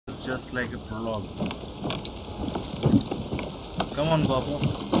just like a prologue. Come on, Bobo.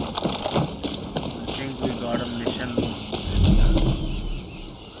 I think we got a mission.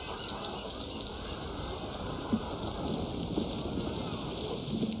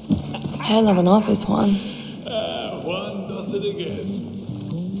 Hell of an office, Juan. Juan does it again.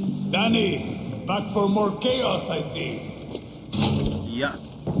 Danny, back for more chaos, I see. Yeah.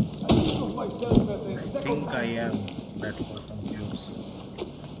 I think I am back for some chaos.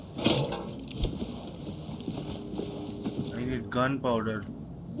 I need gunpowder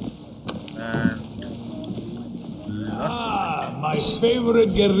and lots of it. My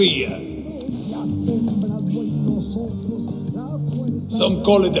favorite guerrilla. Some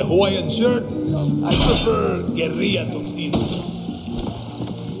call it the Hawaiian shirt. I prefer guerrilla tuxedo.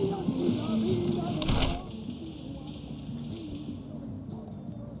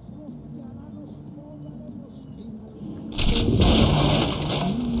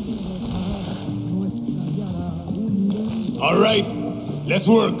 All right, let's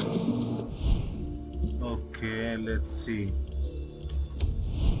work. Okay, let's see.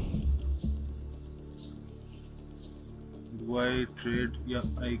 Do I trade? Yeah,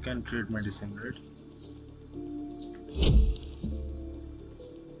 I can trade medicine, right?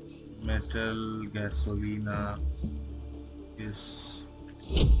 Metal, gasolina. Yes.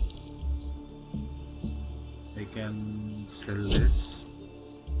 I can sell this.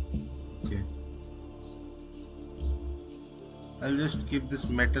 Okay. I'll just keep this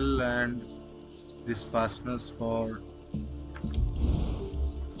metal and this fasteners for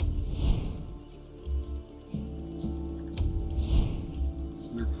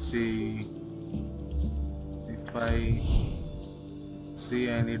let's see if I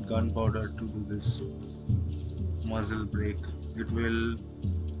see I need gunpowder to do this muzzle brake. It will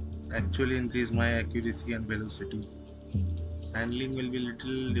actually increase my accuracy and velocity. Handling will be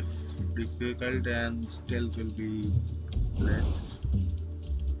little difficult and stealth will be less.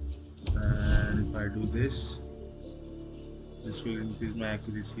 And if I do this, this will increase my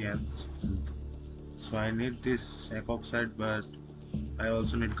accuracy and stealth. So I need this epoxide, but I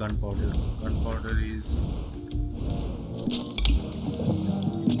also need gunpowder. Gunpowder is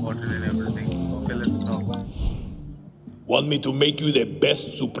important in everything. Okay, let's talk. Want me to make you the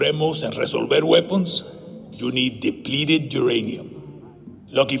best Supremos and Resolver weapons? You need depleted uranium.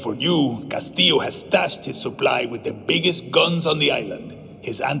 Lucky for you, Castillo has stashed his supply with the biggest guns on the island,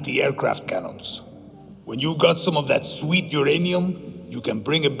 his anti-aircraft cannons. When you got some of that sweet uranium, you can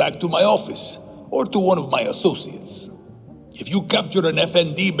bring it back to my office, or to one of my associates. If you capture an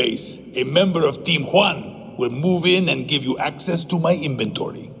FND base, a member of Team Juan will move in and give you access to my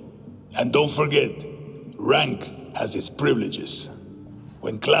inventory. And don't forget, rank has its privileges.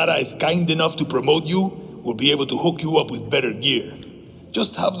 When Clara is kind enough to promote you, we'll be able to hook you up with better gear.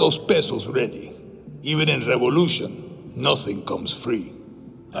 Just have those pesos ready. Even in revolution, nothing comes free.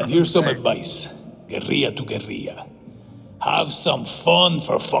 And here's some advice, guerrilla to guerrilla. Have some fun,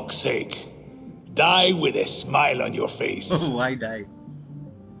 for fuck's sake. Die with a smile on your face. Why die?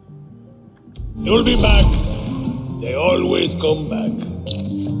 You'll be back. They always come back.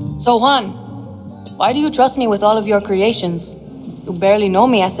 So, Juan, why do you trust me with all of your creations? You barely know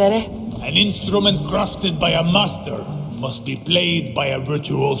me, Acere. An instrument crafted by a master must be played by a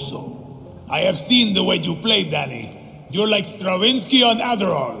virtuoso. I have seen the way you play, Danny. You're like Stravinsky on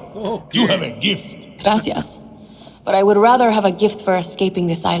Adderall. Okay. You have a gift. Gracias. But I would rather have a gift for escaping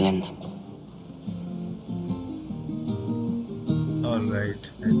this island. Alright,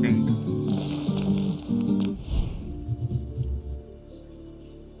 I think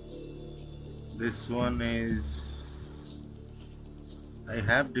this one is... I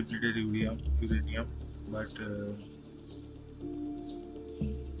have depleted uranium, but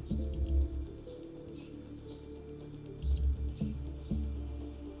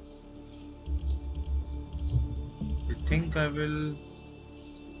I think I will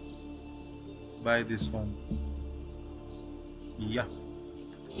buy this one. Yeah.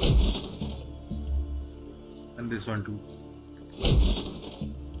 And this one too.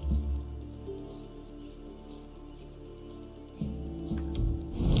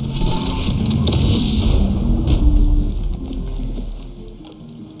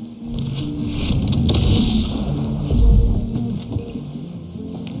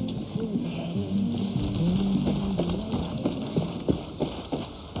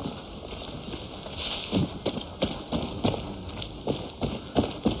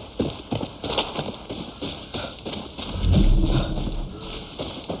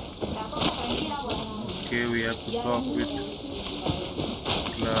 Okay, we have to talk with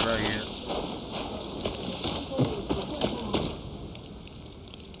Clara here.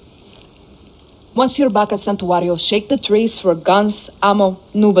 Once you're back at Santuario, shake the trees for guns, ammo,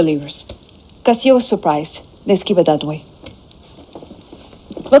 new believers. Castillo was surprised. Let's keep it that way.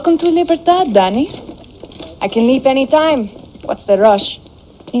 Welcome to Libertad, Danny. I can leave anytime. What's the rush?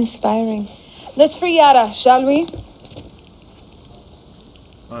 Inspiring. Let's free Yara, shall we?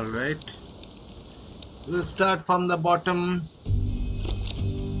 Alright. We'll start from the bottom.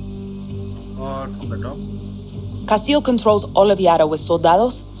 Or from the top. Castillo controls all of Yara with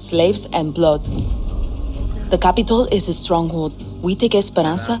soldados, slaves, and blood. The capital is his stronghold. We take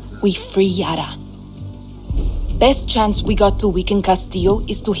Esperanza, we free Yara. Best chance we got to weaken Castillo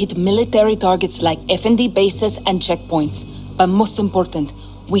is to hit military targets like FND bases and checkpoints. But most important,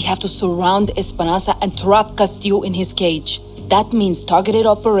 we have to surround Esperanza and trap Castillo in his cage. That means targeted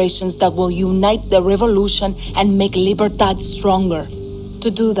operations that will unite the revolution and make Libertad stronger. To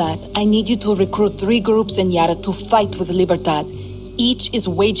do that, I need you to recruit 3 groups in Yara to fight with Libertad. Each is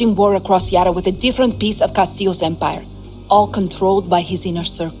waging war across Yara with a different piece of Castillo's empire, all controlled by his inner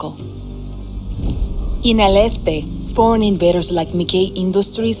circle. In El Este, foreign invaders like Mickey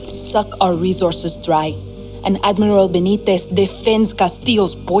Industries suck our resources dry, and Admiral Benitez defends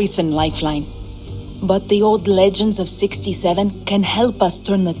Castillo's poison lifeline. But the old legends of 67 can help us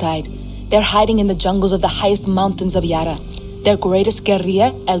turn the tide. They're hiding in the jungles of the highest mountains of Yara. Their greatest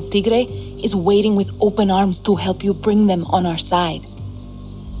guerrilla, El Tigre, is waiting with open arms to help you bring them on our side.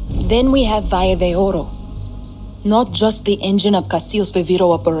 Then we have Valle de Oro. Not just the engine of Castillo's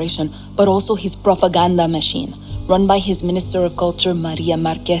Viviro operation, but also his propaganda machine, run by his Minister of Culture, Maria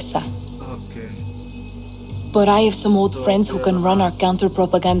Marquesa. Okay. But I have some old friends who can run our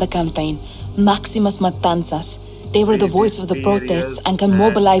counter-propaganda campaign, Maximas Matanzas. They were the voice of the protests and can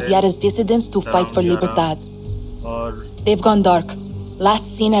mobilize Yara's dissidents to fight for Libertad. Or They've gone dark.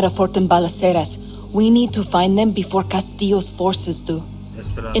 Last seen at a fort in Balaceras. We need to find them before Castillo's forces do.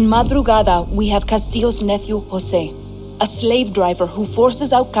 Esperanza. In Madrugada, we have Castillo's nephew, Jose, a slave driver who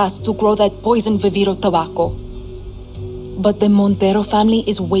forces outcasts to grow that poison Viviro tobacco. But the Montero family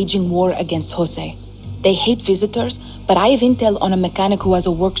is waging war against Jose. They hate visitors, but I have intel on a mechanic who has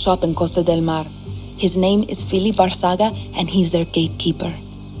a workshop in Costa del Mar. His name is Philip Barzaga, and he's their gatekeeper.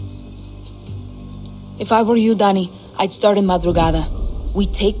 If I were you, Danny, I'd start in Madrugada. We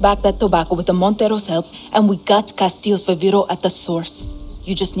take back that tobacco with the Montero's help, and we got Castillo's Viviro at the source.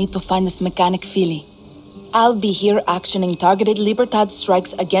 You just need to find this mechanic Philly. I'll be here actioning targeted Libertad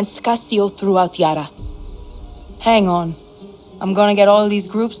strikes against Castillo throughout Yara. Hang on. I'm gonna get all these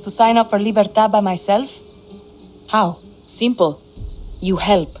groups to sign up for Libertad by myself? How? Simple. You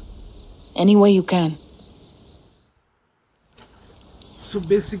help. Any way you can. So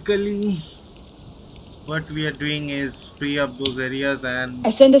basically, what we are doing is free up those areas and I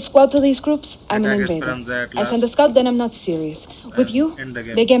send a squad to these groups, I'm an attack invader. Esperanza at I send a last. scout, then I'm not serious. With you, end the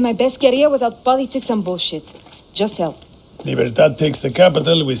game. they get my best guerrilla without politics and bullshit. Just help. Libertad takes the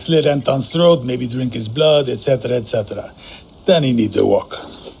capital, we slit Anton's throat, maybe drink his blood, etc., etc. Then he needs a walk.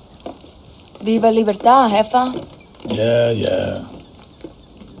 Viva Libertad, jefa. Yeah.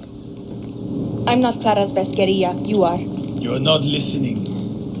 I'm not Clara's best guerrilla, you are. You're not listening.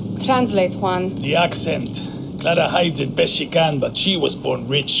 Translate, Juan. The accent. Clara hides it best she can, but she was born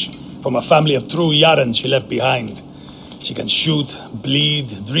rich. From a family of true Yaran she left behind. She can shoot,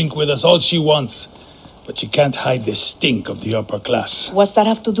 bleed, drink with us all she wants. But she can't hide the stink of the upper class. What's that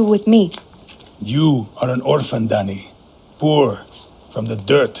have to do with me? You are an orphan, Danny. Poor, from the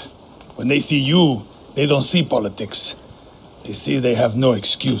dirt. When they see you, they don't see politics. They see they have no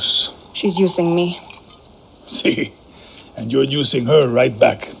excuse. She's using me. See? And you're using her right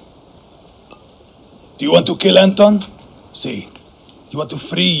back. Do you want to kill Anton? See. You want to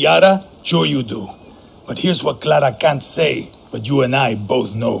free Yara? Sure you do. But here's what Clara can't say, but you and I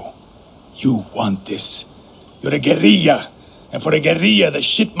both know. You want this. You're a guerrilla. And for a guerrilla, the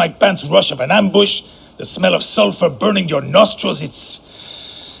shit my pants rush of an ambush, the smell of sulfur burning your nostrils, it's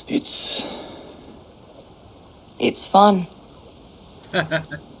fun.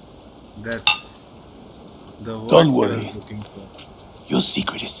 That's the word Don't I worry. was looking for. Your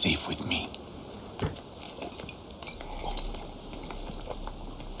secret is safe with me.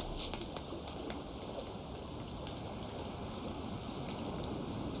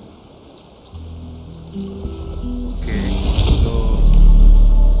 Okay, so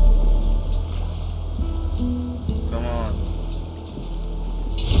come on.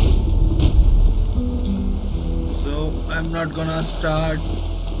 So I'm not gonna start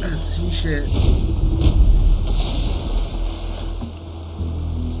a seashell.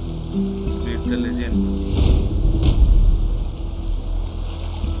 Read the legends.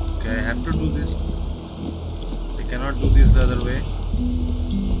 Okay, I have to do this. I cannot do this the other way.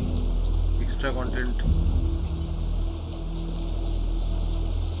 extra content.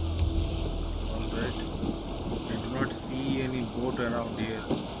 Alright. I do not see any boat around here.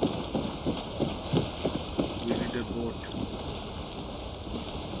 We need a boat.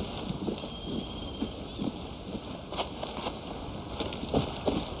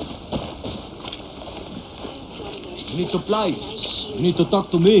 You need supplies. You need to talk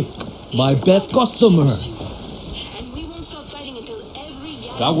to me. My best customer. And we won't stop fighting until every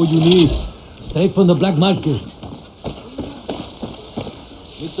Got what you need. Straight from the black market.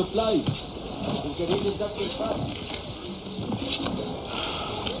 Need supplies. You can eat it that way fast.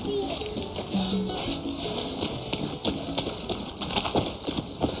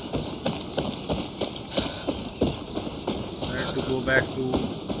 I have to go back to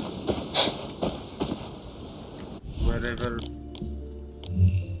wherever.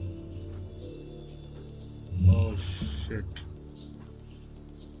 Oh shit.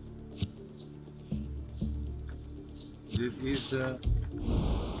 This is a.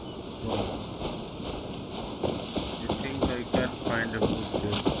 Oh. I think I can find a book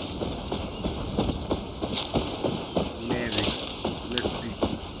there. Maybe. Let's see.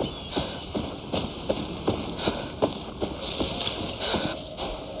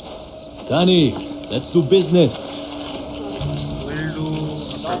 Danny, let's do business. Will do.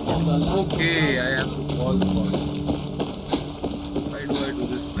 Okay, I have to call the call. Why do I do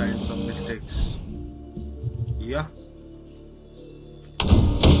this kinds of mistakes? Yeah.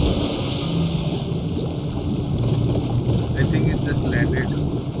 I think it just landed.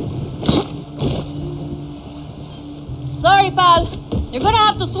 Sorry, pal. You're gonna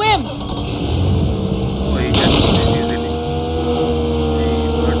have to swim. Oh, he can swim easily. He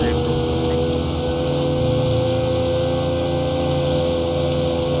got able to swim.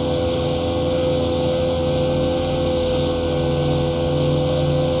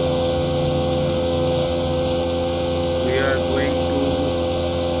 We are going to.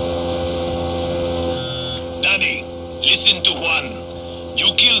 Danny, listen to Juan. You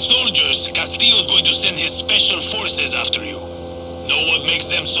kill soldiers, Castillo's going to send his special forces after you. Know what makes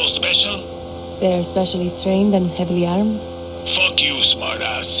them so special? They're specially trained and heavily armed. Fuck you,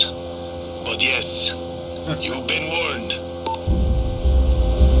 smartass. But yes, you've been warned.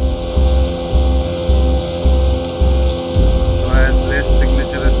 As less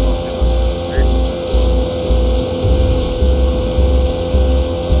signature as possible. Right?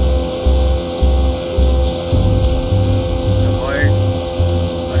 Avoid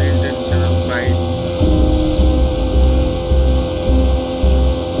unintentional fights.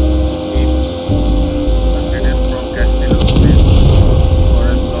 Keep us hidden from Castillo's men for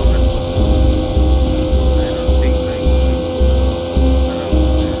as long as possible. I don't think I can go around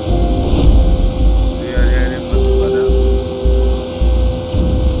there. We are here in Madhubada.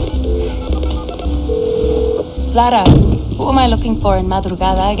 Clara, who am I looking for in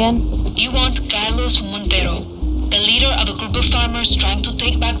Madrugada again? You want Carlos Montero, the leader of a group of farmers trying to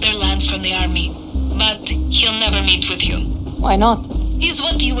take back their land from the army. But he'll never meet with you. Why not? He's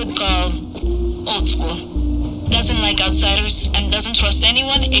what you would call old school. Doesn't like outsiders and doesn't trust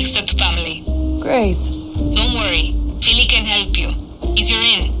anyone except family. Great. Don't worry, Philly can help you. He's your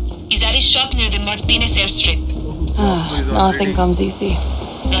in. He's at his shop near the Martinez airstrip. Nothing comes easy.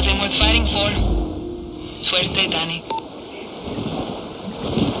 Nothing worth fighting for. Suerte, Danny.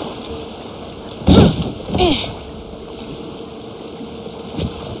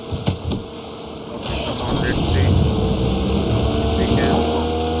 Okay, come on, let's see. We can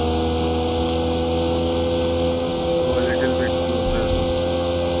go a little bit closer.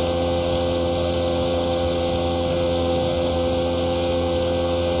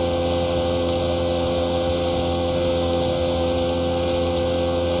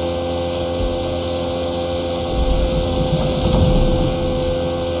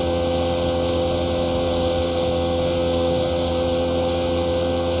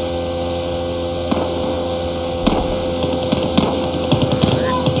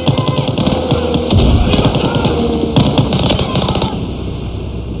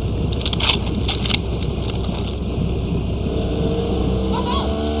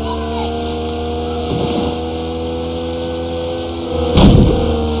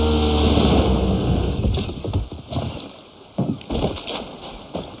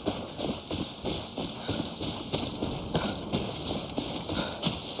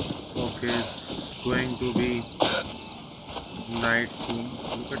 Okay, it's going to be night soon.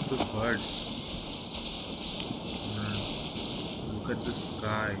 Look at those birds. Look at the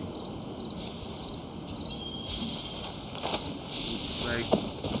sky. It's like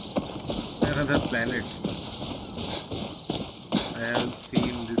another planet. I haven't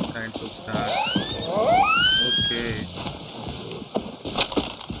seen this kind signs of stars. Okay.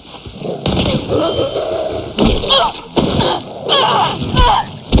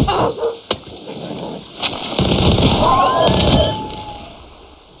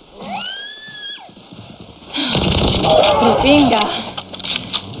 Venga.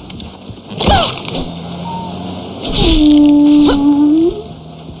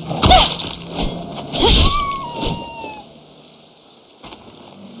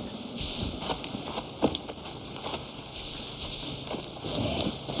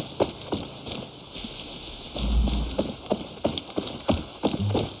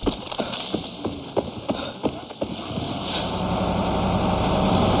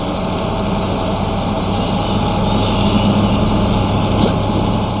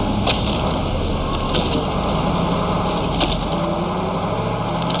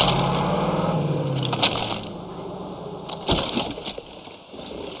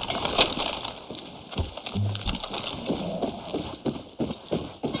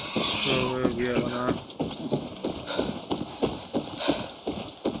 So we are gonna.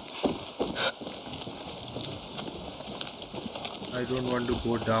 I don't want to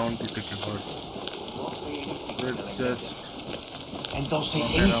go down to take a horse. Let's just. And don't say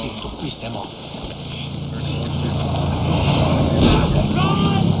walk anything around. to piss them off. That horse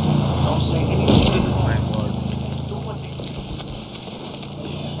Don't say anything. is my god.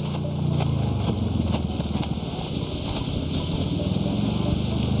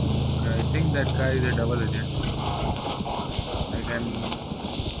 I think that guy is a double agent. I can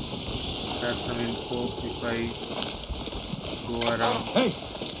have some info if I go around. Hey,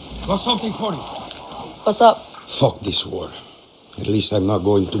 got something for you. What's up? Fuck this war. At least I'm not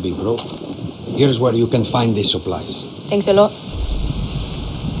going to be broke. Here's where you can find these supplies. Thanks a lot.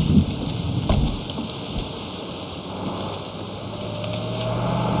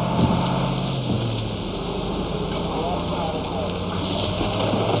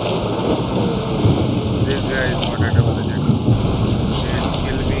 This guy is not a double agent. He can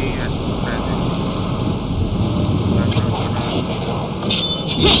kill me as soon as this thing. I'm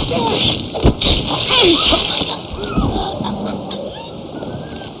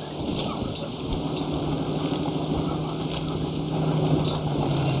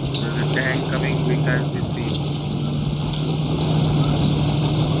There's a tank coming, we can't be seen.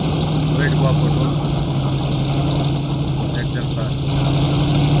 Wait, Guapo, don't let them pass.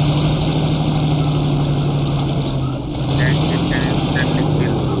 Tank it can instantly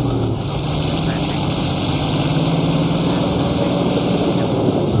kill. I think.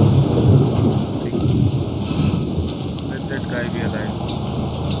 Let that guy be alive.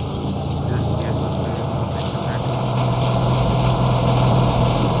 Just give us the information that.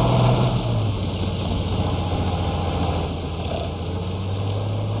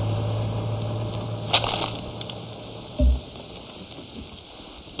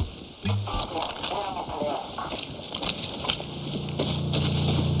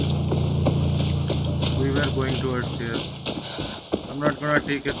 We were going towards here. I'm not gonna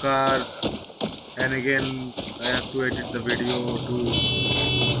take a car, and again I have to edit the video to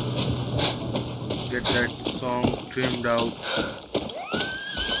get that song trimmed out.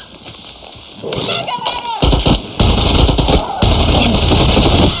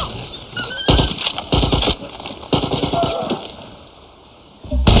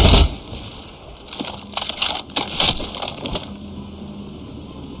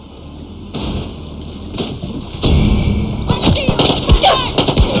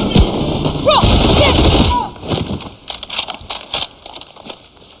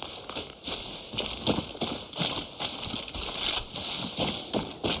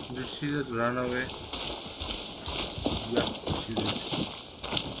 Did she just run away? Yeah, she did.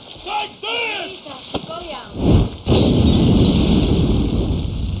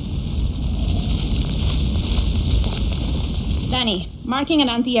 Danny, marking an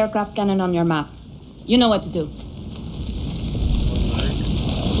anti-aircraft cannon on your map. You know what to do. Alright.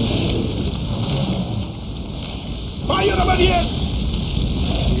 Fire over here!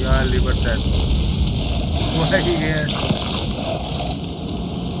 Yeah, libertad. Why here?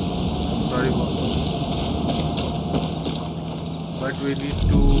 Sorry, boss. But we need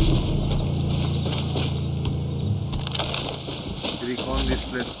to recon this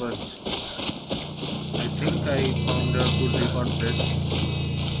place first. I think I found a good recon place.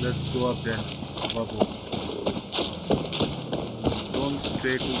 Let's go up then, Babu. Don't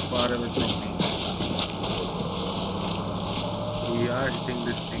stray too far away from me. We are hitting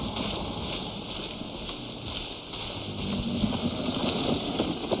this thing.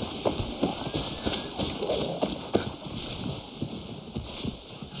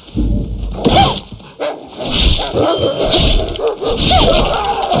 I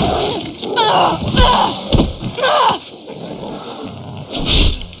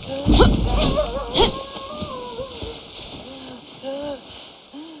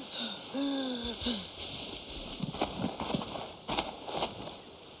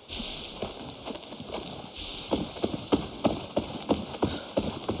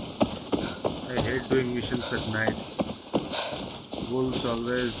hate doing missions at night. Wolves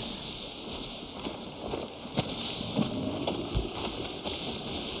always.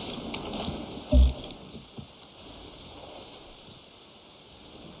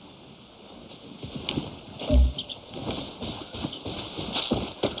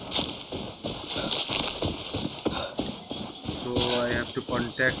 So I have to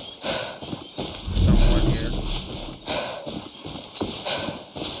contact someone here.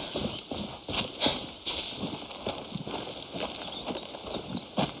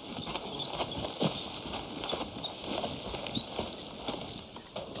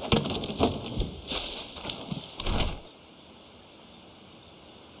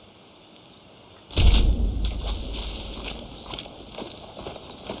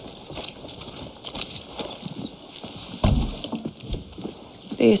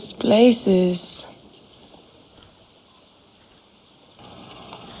 This place is...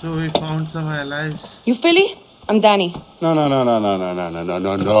 So we found some allies. You Philly? I'm Danny. No.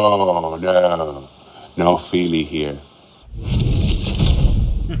 No Philly here.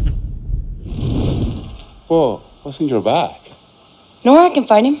 Whoa, what's in your bag? Know where I can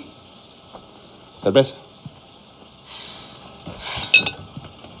find him? Cerveza.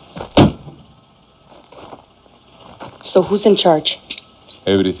 So who's in charge?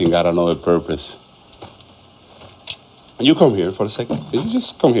 Everything got another purpose. And you come here for a second. Can you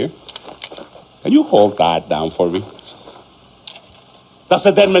just come here? Can you hold that down for me? That's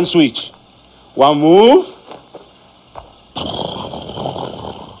a dead man switch. One move.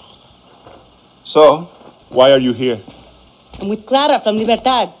 So, why are you here? I'm with Clara from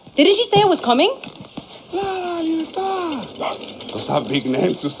Libertad. Didn't she say I was coming? Clara, Libertad. Those are big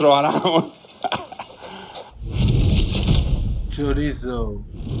names to throw around. Chorizo.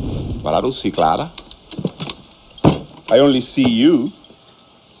 But I don't see Clara. I only see you.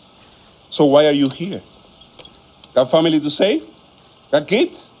 So why are you here? Got family to save? Got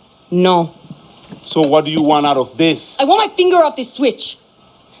kids? No. So what do you want out of this? I want my finger off this switch.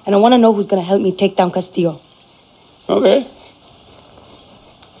 And I want to know who's going to help me take down Castillo. Okay.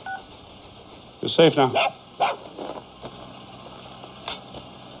 You're safe now.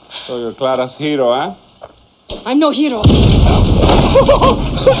 So you're Clara's hero, huh? I'm no hero.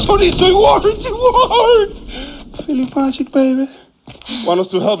 Chorizo, it worked! It worked! Feeling magic, baby. Want us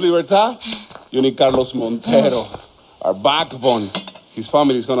to help Libertad? You need Carlos Montero, our backbone. His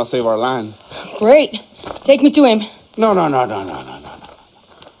family is gonna save our land. Great. Take me to him. No.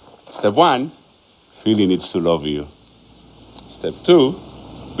 Step one, Philly needs to love you. Step two,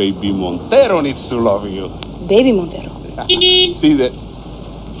 baby Montero needs to love you. Baby Montero. See that?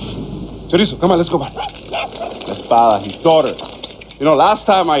 Chorizo, come on, let's go back. La Espada, his daughter. You know, last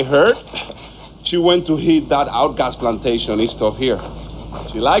time I heard, she went to hit that outcast plantation east of here.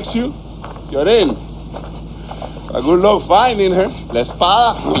 She likes you, you're in. A good luck finding her. La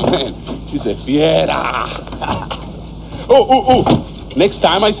Espada, oh man, she's a fiera. Oh. Next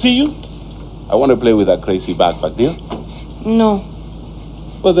time I see you, I want to play with that crazy backpack, deal? No.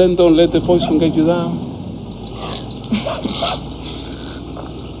 Well, then don't let the poison get you down.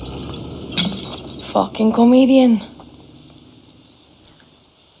 Fucking comedian.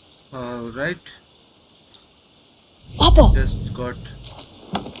 Alright. Papa. Just got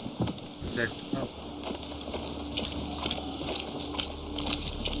set up.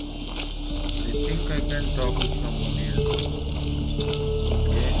 I think I can talk with someone here.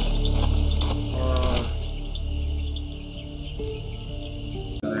 Okay.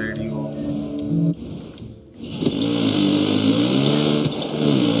 Radio.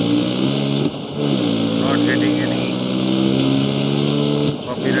 Not getting any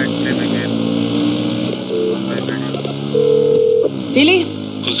copyright claim again on my video. Philly?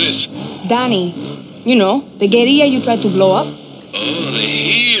 Who's this? Danny. You know, the guerrilla you tried to blow up. Oh, the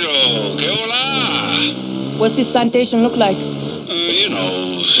hero. Que hola. What's this plantation look like?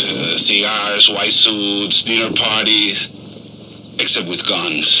 Cigars, white suits, dinner parties. Except with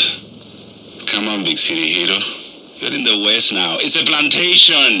guns. Come on, big city hero. You're in the West now. It's a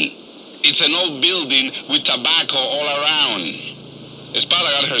plantation. It's an old building with tobacco all around.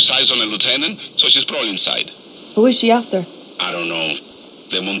 Espada got her sights on a lieutenant, so she's probably inside. Who is she after? I don't know.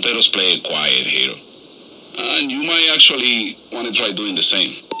 The Monteros play it quiet, hero. And you might actually want to try doing the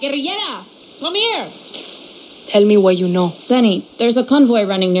same. Guerrillera, come here. Tell me what you know. Danny, there's a convoy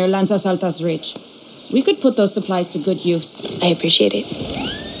running near Lanzas Altas Ridge. We could put those supplies to good use. I appreciate it.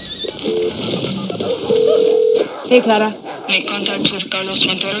 Hey, Clara. Make contact with Carlos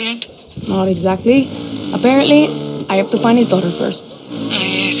Montero yet? Not exactly. Apparently, I have to find his daughter first. Ah,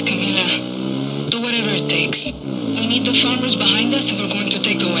 yes, Camila. Do whatever it takes. We need the farmers behind us if we're going to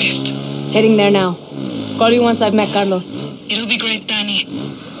take the West. Heading there now. Call you once I've met Carlos. It'll be great, Danny.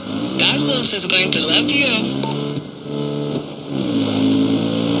 Carlos is going to love you.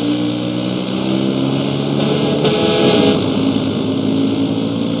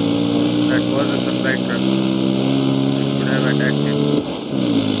 That was a supply truck. I should have attacked him.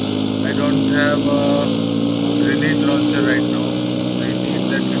 I don't have a grenade launcher right now. I need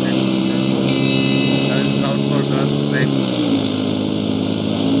that grenade launcher. I'll scout for guns next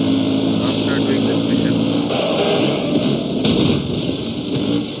after doing this mission.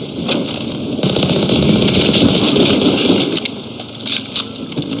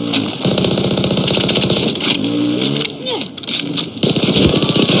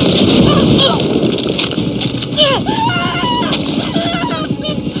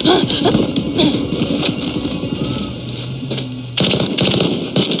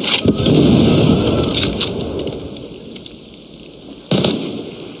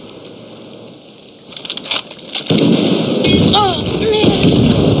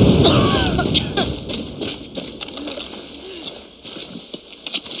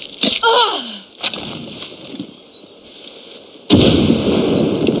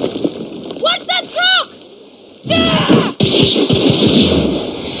 Watch that truck!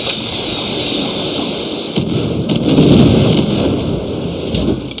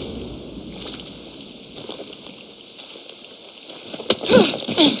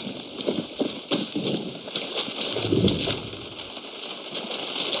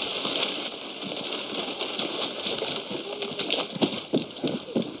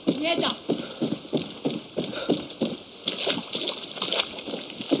 Nieta.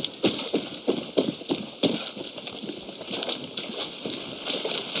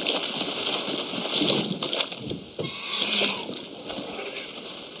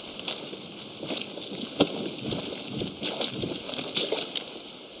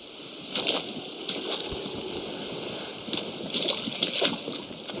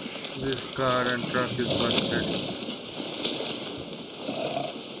 This car and truck is busted.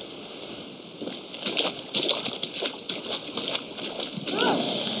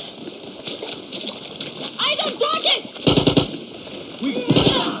 I don't target! We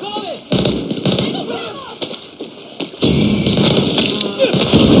got it!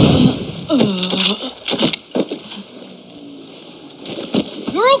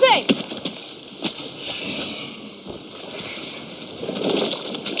 You're okay!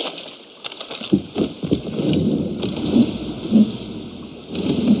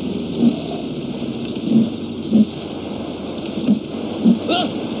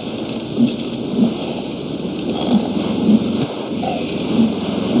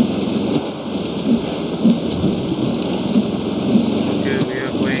 Okay, we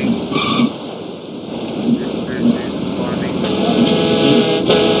are going. This place is spawning.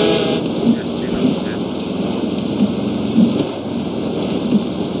 Just enough step.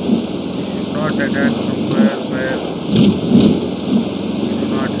 We should not attack somewhere where we do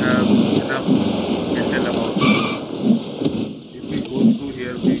not have enough intel about. If we go through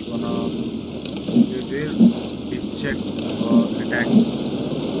here, we will be checked or attacked.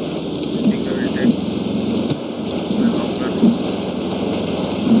 I think I will take the longer route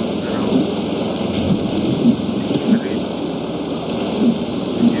around the range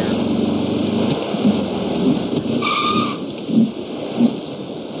here.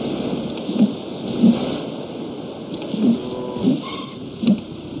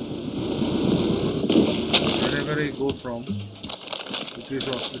 So wherever I go from, it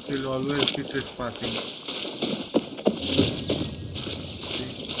will always be trespassing.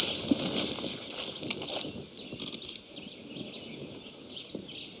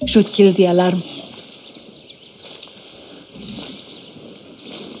 Should kill the alarm.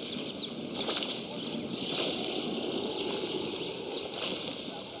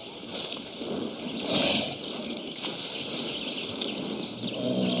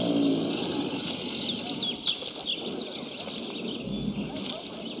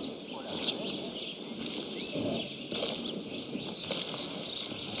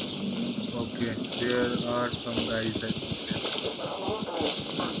 Okay, there are some guys at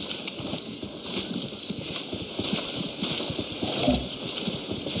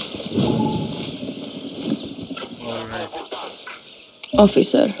Alright.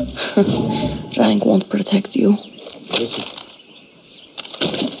 Officer, rank won't protect you.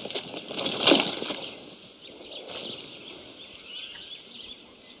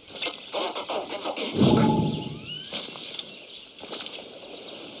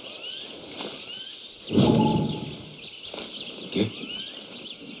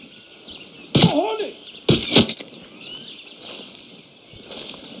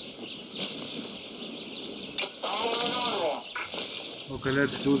 Okay,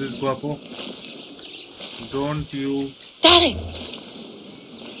 let's do this, Guapo. Don't you Daddy!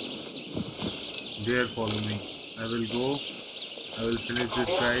 dare follow me. I will go. I will finish this,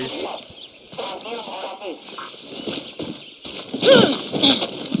 guys.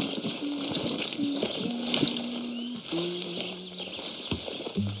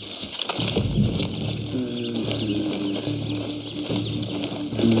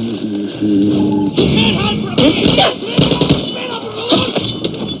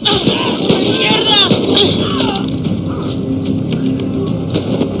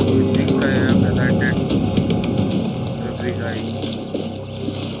 With this guy, I have united every guy.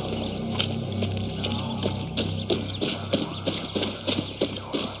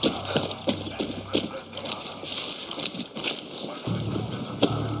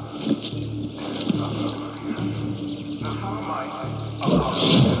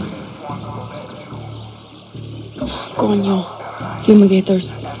 Coño.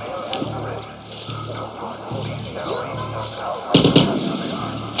 Fumigators.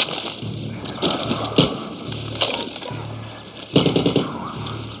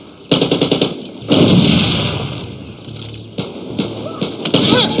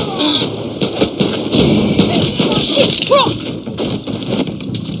 Shit, bro!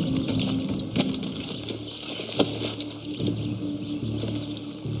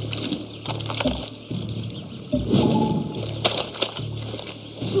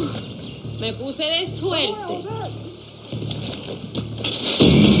 Me puse de suerte.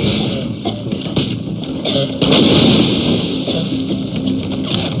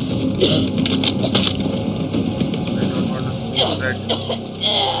 I don't want to spoil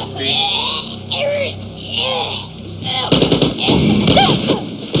that. See?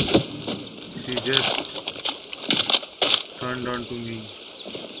 She just turned on to me.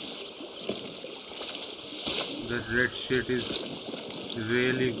 That red shit is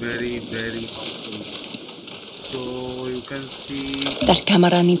really very harmful. So you can see, That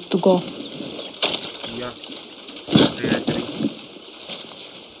camera needs to go. yeah, I agree.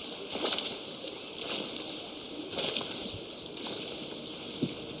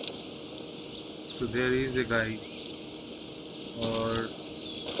 So there is a guy, or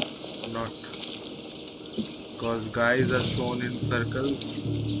not, because guys are shown in circles,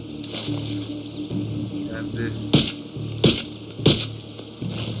 and this.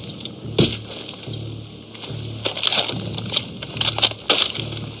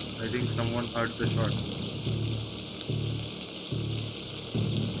 I think someone heard the shot.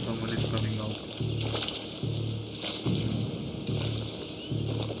 Someone is coming out.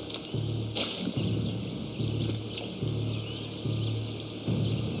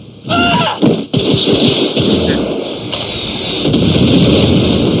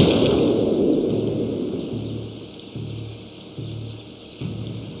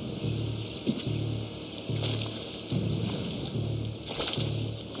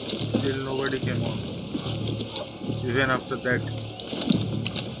 Still nobody came out. Even after that.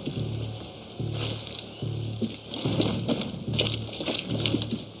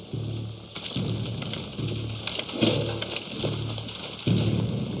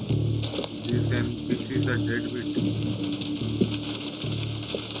 These NPCs are deadbeat.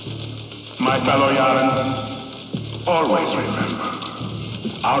 My fellow Yarans, always remember,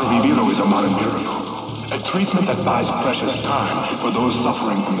 our Viviro is a modern miracle. A treatment that buys precious time for those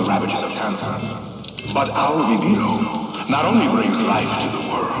suffering from the ravages of cancer. But our Viviro not only brings life to the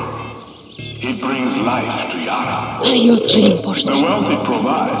world, it brings life to Yara. Adios, The reinforcement. wealth it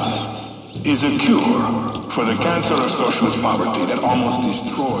provides is a cure for the cancer of socialist poverty that almost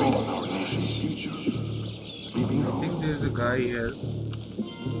destroyed our nation's future. I think there's a guy here.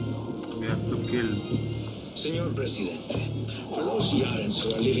 We have to kill. Señor Presidente, for those Yarans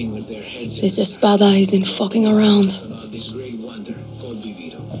who are living with their heads This espada isn't fucking around. about this great wonder called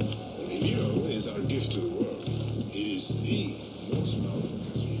Viviro. Viviro is our gift to the world. It is the most powerful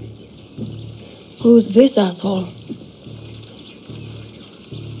treatment. Who's this asshole?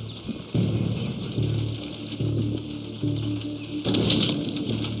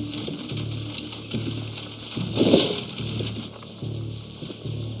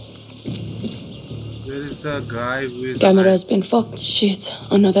 Where is is the guy who is Camera's been fucked. Shit,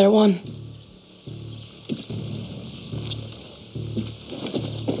 another one.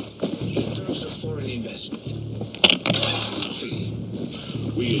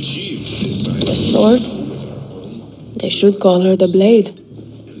 We achieved this side. The sword? They should call her the Blade.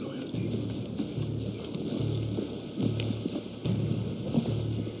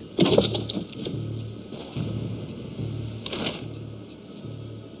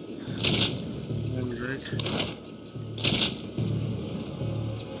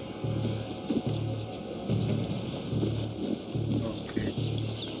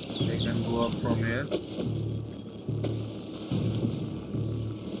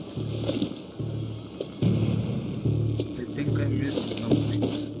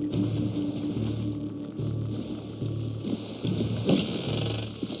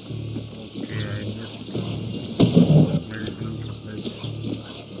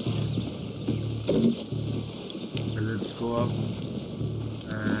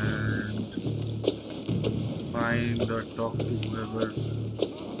 Talk to whoever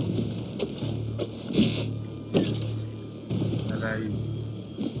is alive.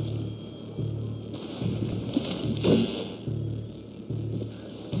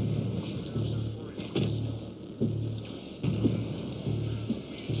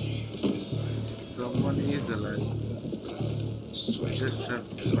 Someone is alive. We just have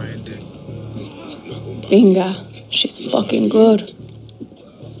to find it. Binga, she's fucking good.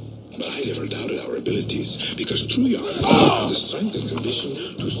 I never doubted our abilities, because through your eyes, I have the strength and condition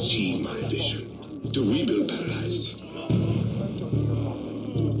to see my vision, to rebuild paradise.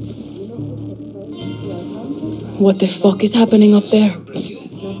 What the fuck is happening up there?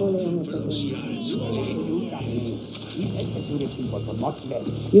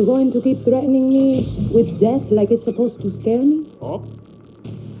 You going to keep threatening me with death like it's supposed to scare me? Oh.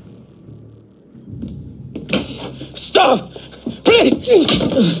 Stop! Please!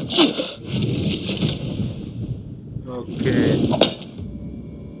 Okay.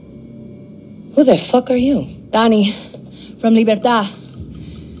 Who the fuck are you? Danny, from Libertad.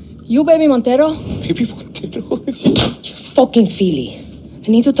 You Baby Montero? Baby Montero? You fucking Philly. I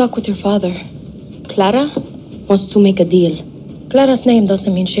need to talk with your father. Clara wants to make a deal. Clara's name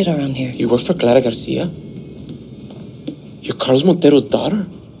doesn't mean shit around here. You work for Clara Garcia? You're Carlos Montero's daughter?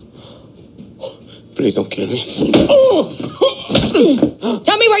 Please don't kill me.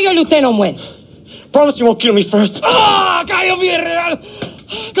 Tell me where your lieutenant went. Promise you won't kill me first. Ah, Cayo Villarreal!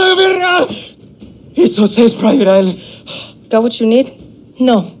 Cayo Villarreal! It's Jose's private island. Got what you need?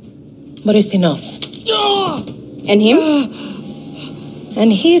 No, but it's enough. And him?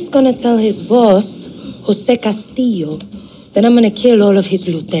 And he's gonna tell his boss, Jose Castillo, that I'm gonna kill all of his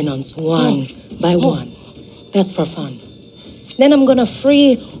lieutenants one by one. That's for fun. Then I'm gonna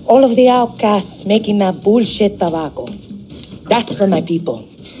free all of the outcasts making that bullshit tobacco. That's for my people.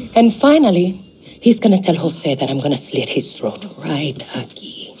 And finally, he's gonna tell Jose that I'm gonna slit his throat right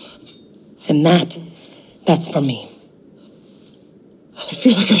aquí. And that's for me. I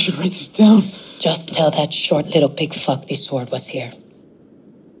feel like I should write this down. Just tell that short little pig fuck this sword was here.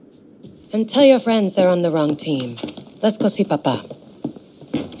 And tell your friends they're on the wrong team. Let's go see Papa.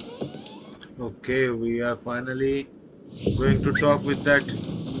 Okay, we are finally going to talk with that.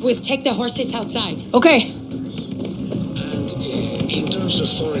 We'll take the horses outside. Okay. And in terms of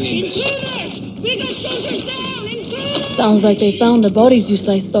foreign investment... We got soldiers down! Intruders! Sounds like they found the bodies you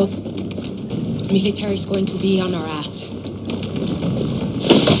sliced up. Military's going to be on our ass.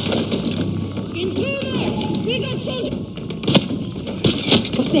 Intruders! We got soldiers!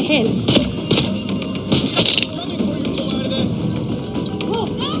 What the hell?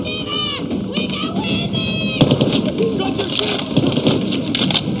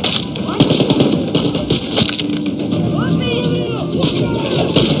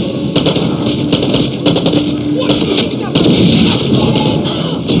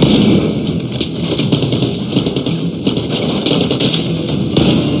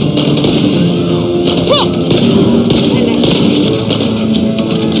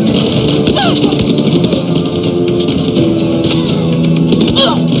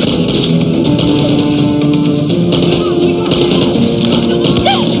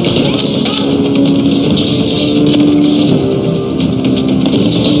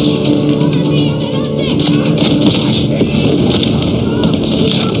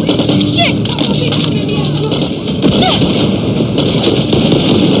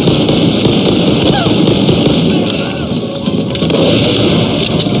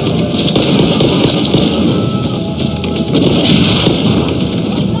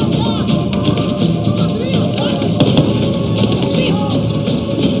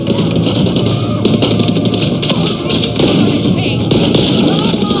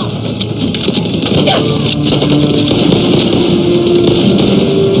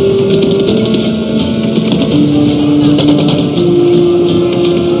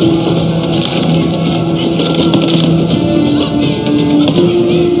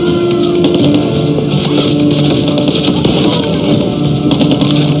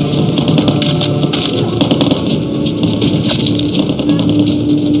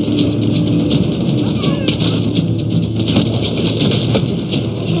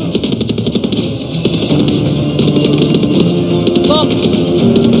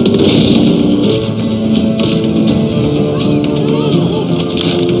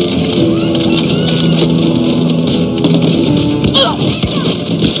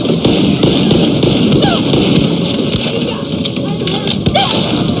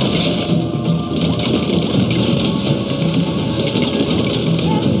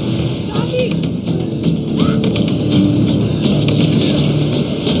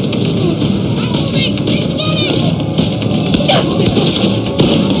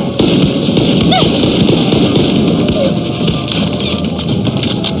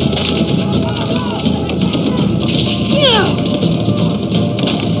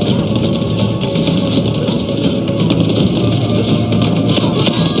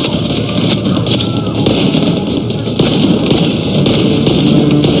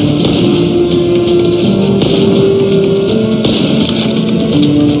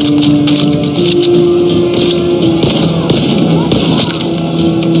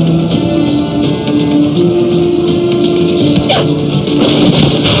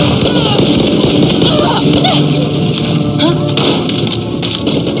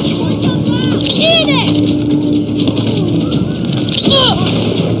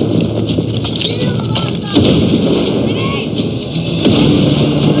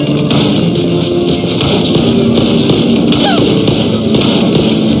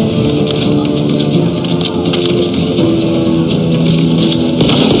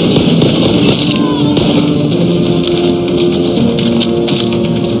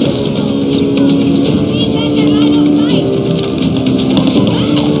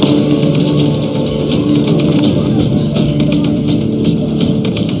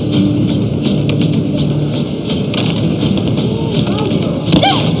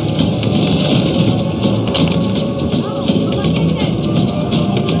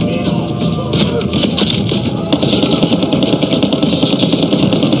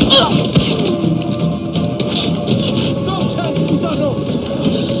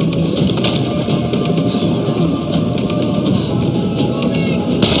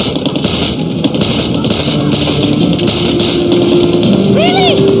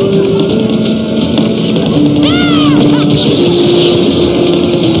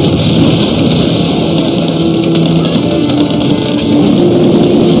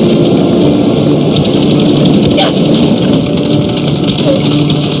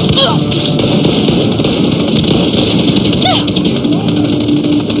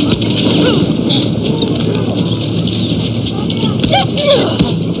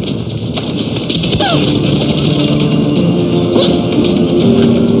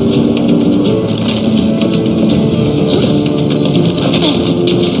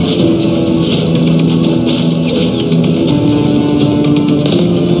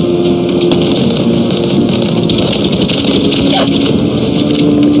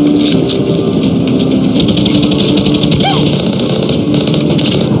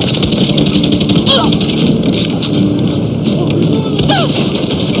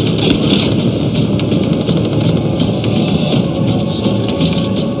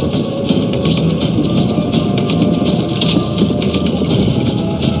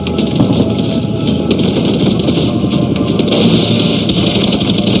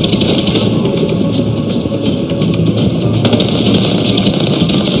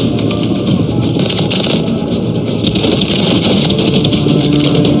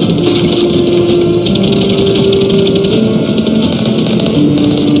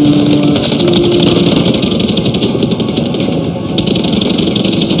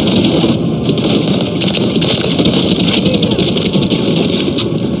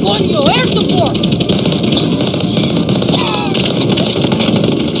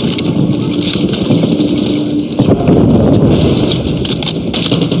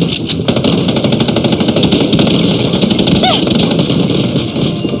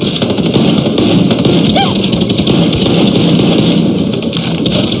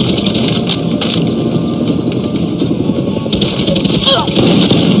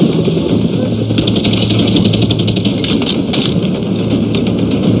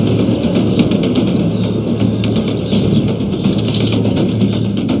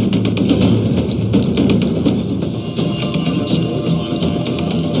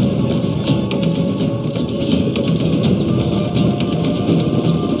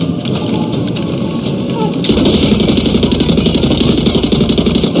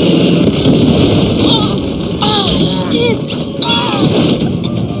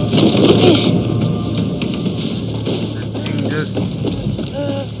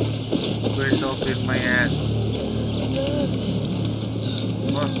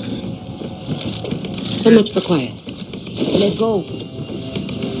 So much for quiet. Let's go.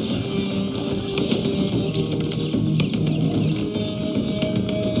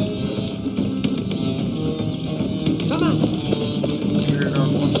 Come on. Cleared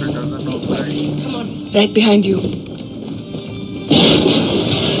almost a dozen of guys. Come on. Right behind you.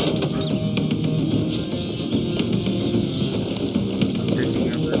 I'm taking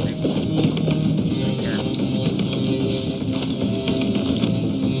everything. I can.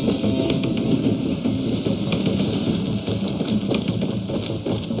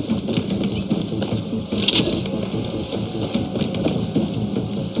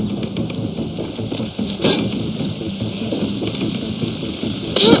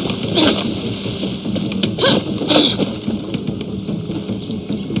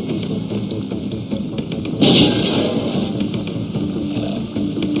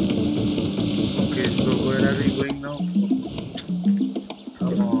 Okay, so where are we going now?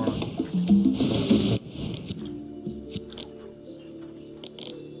 Come on.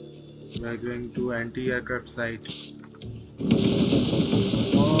 We are going to anti-aircraft site.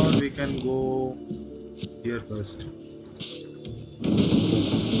 Or we can go here first.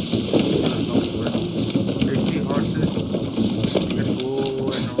 Let's see horses. We can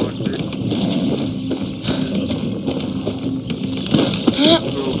go in horses.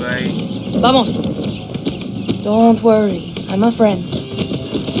 Go, guy. Vamos. Don't worry. I'm a friend.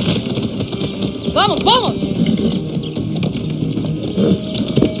 Vamos, vamos.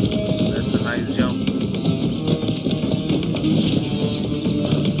 That's a nice jump.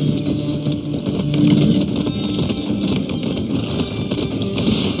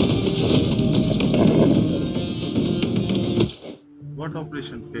 What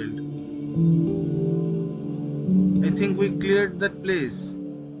operation failed? I think we cleared that place.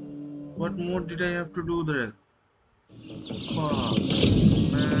 What more did I have to do there? Fuck,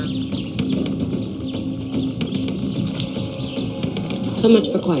 man. So much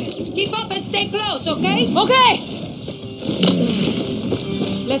for quiet. Keep up and stay close, okay? Okay.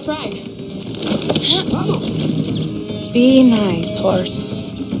 Let's ride. Be nice, horse.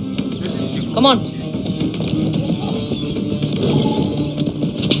 Come on.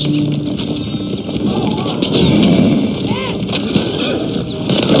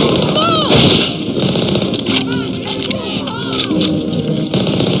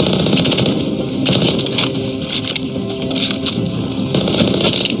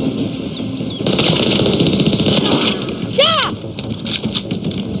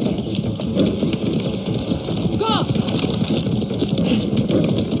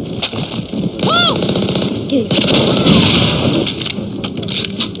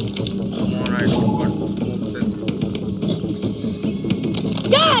 Come on, I don't want to smoke this.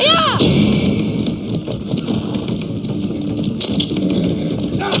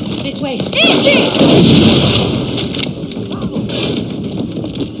 This way.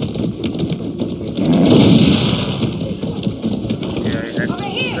 Yeah, I had to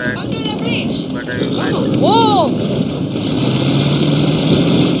do that, Under the bridge. but I went. Whoa.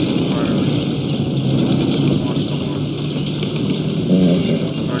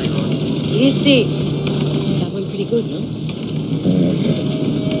 Sorry, horse. Easy. That went pretty good, no?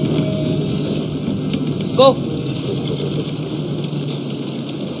 Go.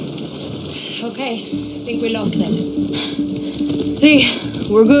 Okay, think we lost them. See,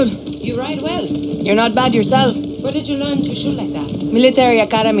 we're good. You ride well. You're not bad yourself. Where did you learn to shoot like that? Military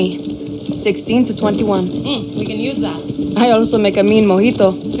Academy. 16 to 21. We can use that. I also make a mean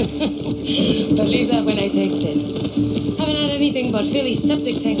mojito. Believe that when I taste it. Haven't had anything but Philly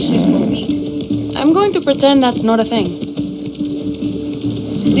septic tank shit for weeks. I'm going to pretend that's not a thing.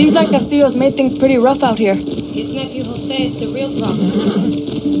 Seems like Castillo's made things pretty rough out here. His nephew Jose is the real problem.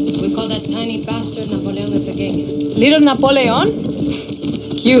 We call that tiny bastard Napoleon the Pequeño. Little Napoleon?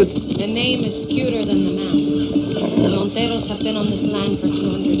 Cute. The name is cuter than the man. The Monteros have been on this land for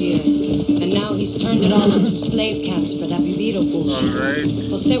 200 years, and now he's turned it all into slave camps for that viviro bullshit. Alright.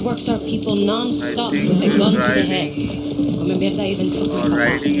 Jose works our people non-stop I think with a he's gun to the driving. head. Come Mierda even took my Or papa.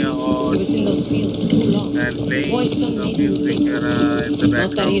 riding a He horse was in those fields too long. and playing Boy's son the made him music sick. in the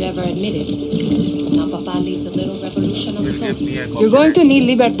Not that he'd background. ever admit it. Now Papa leads a little revolution of Will his give own. me a You're going to copyright. need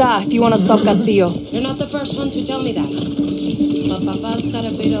libertad if you want to stop Castillo. You're not the first one to tell me that. But Papa's got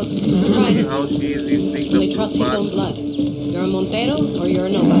a bit of pride in him. How she is using Only the trusts his own footpath. blood. You're a Montero or you're a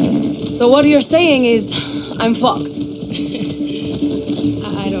nobody. So what you're saying is, I'm fucked.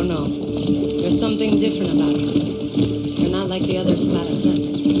 I don't know. There's something different about you. You're not like the others Clara sent.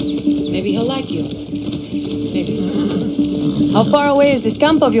 Maybe he'll like you. Maybe. How far away is this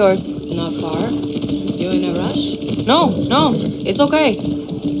camp of yours? Not far. You in a rush? No, it's okay.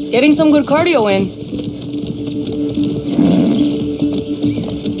 Getting some good cardio in.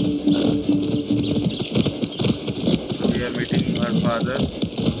 We are meeting our father.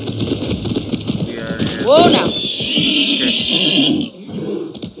 We are here. Whoa now.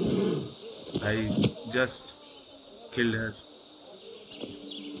 Okay. I just killed her.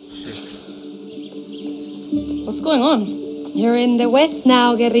 Shit. What's going on? You're in the West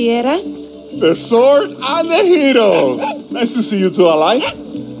now, guerrillera. The sword and the hero. Nice to see you two alive.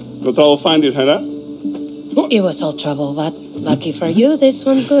 No trouble finding her, huh? It was all trouble, but lucky for you, this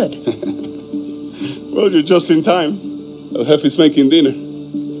one's good. Well, you're just in time. El Jefe's making dinner.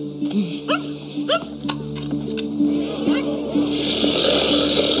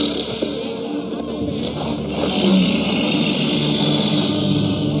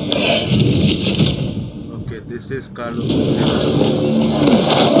 Okay, this is Carlos.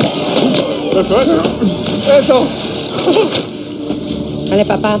 Eso. Dale,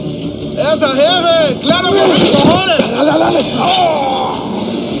 papá. Eso, jefe. Claro que sí, cojones. Dale, dale.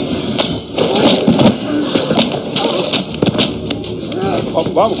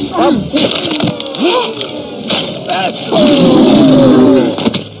 Vamos, vamos. Eso.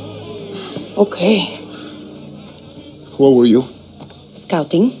 Okay. What were you?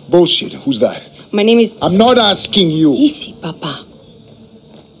 Scouting. Bullshit. Who's that? My name is... I'm not asking you. Easy, Papa.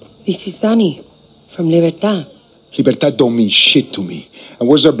 This is Danny from Libertad. Libertad don't mean shit to me. And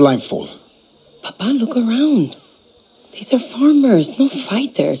where's their blindfold? Papa, look around. These are farmers, no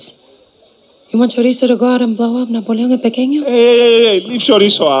fighters. You want Chorizo to go out and blow up Napoleon el Pequeño? Hey, leave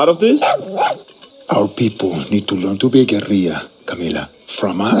Chorizo out of this. Our people need to learn to be a guerrilla, Camila.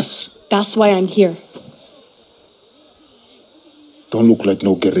 From us. That's why I'm here. Don't look like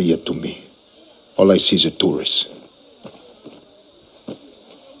no guerrilla to me. All I see is a tourist.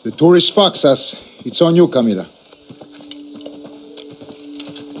 The tourist fucks us. It's on you, Camila.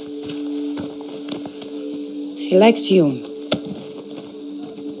 He likes you.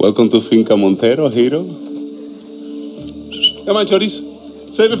 Welcome to Finca Montero, hero. Come on, Chorizo.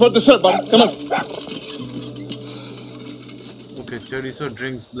 Save it for dessert, buddy. Come on. Okay, Chorizo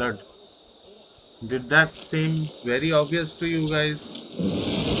drinks blood. Did that seem very obvious to you guys?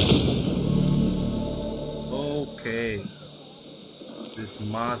 Okay. This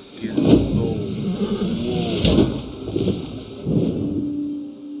mask is low.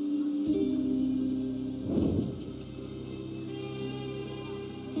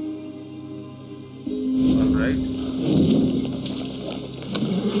 Alright.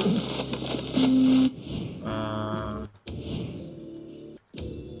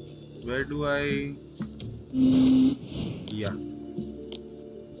 Where do I... Yeah.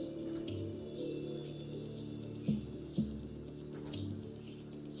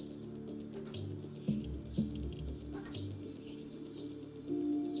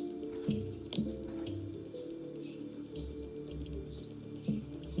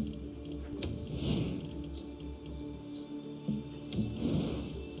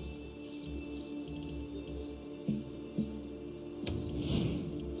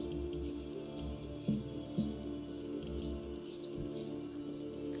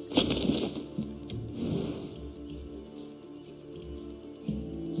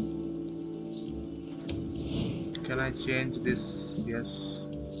 Can I change this? Yes.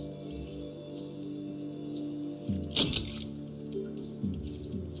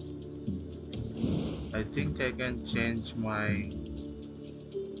 I think I can change my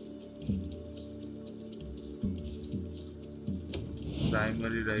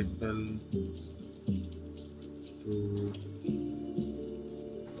primary rifle to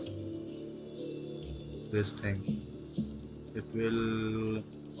this thing. It will,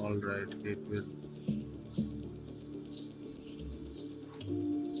 alright, it will.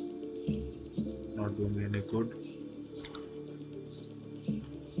 Not doing me any good.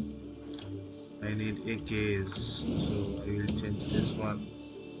 I need AKs, so I will change this one.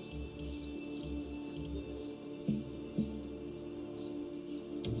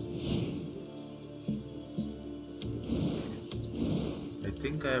 I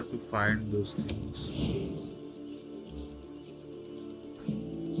think I have to find those things.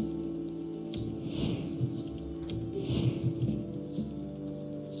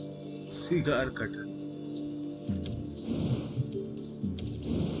 Cigar cutter.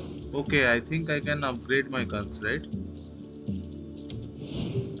 Okay, I think I can upgrade my guns, right?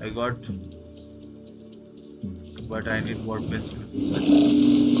 I got, but I need workbench to do that.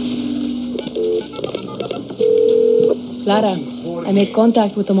 Clara, I made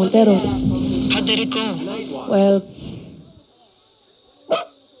contact with the Monteros. How did it go? Well,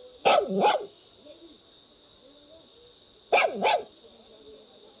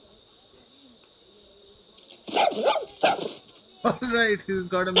 Alright, he's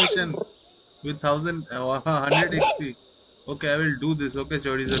got a mission with 100 XP. Okay, I will do this. Okay,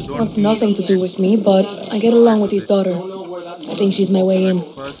 Chorizo, don't Wants nothing to do with me, but I get along with his daughter. I think she's my way in.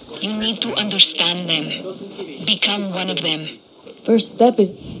 You need to understand them. Become one of them. First step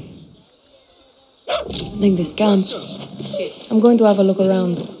is finding this camp. I'm going to have a look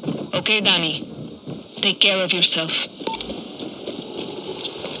around. Okay, Danny. Take care of yourself.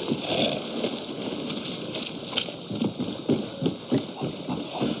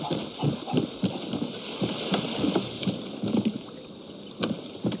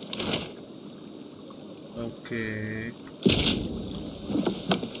 Okay.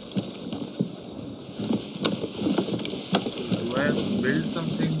 Do I have to build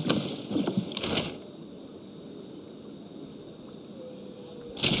something?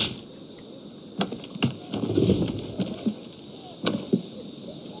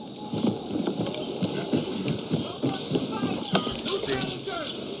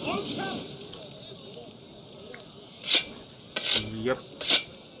 Yep.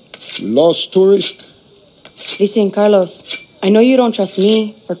 Lost tourist? Listen, Carlos, I know you don't trust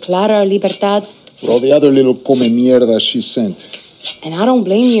me, or Clara, or Libertad. Or all the other little come mierda she sent. And I don't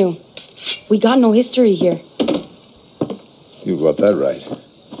blame you. We got no history here. You got that right.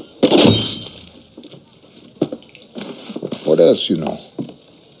 What else you know?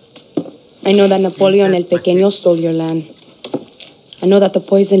 I know that Napoleon El Pequeño stole your land. I know that the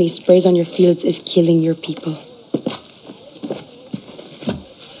poison he sprays on your fields is killing your people.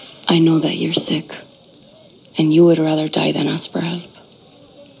 I know that you're sick, and you would rather die than ask for help.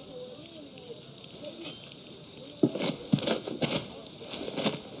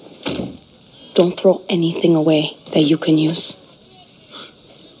 Don't throw anything away that you can use.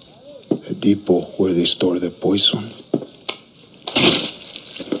 The depot where they store the poison.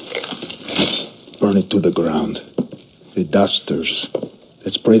 Burn it to the ground. The dusters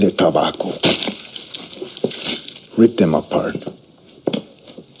that spray the tobacco. Rip them apart.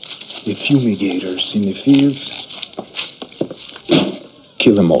 The fumigators in the fields.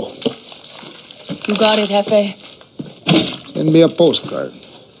 Kill them all. You got it, Jefe. Send me a postcard.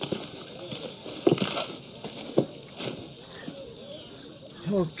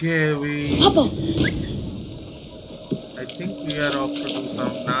 Okay, Papa! I think we are off to do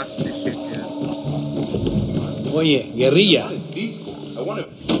some nasty shit here. Oye, guerrilla.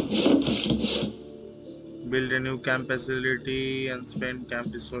 Build a new camp facility and spend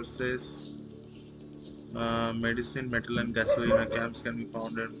camp resources. Medicine, metal, and gasoline camps can be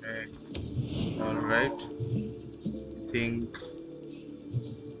found and made. Alright. I think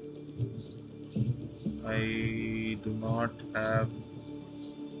I do not have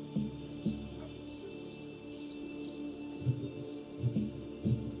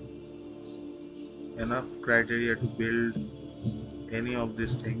enough criteria to build any of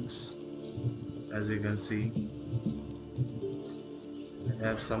these things. As you can see, I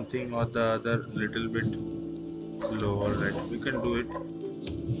have something or the other little bit low. Alright, we can do it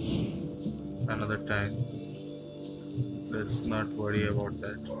another time. Let's not worry about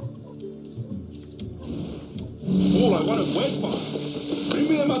that. All I want is wet farm. Bring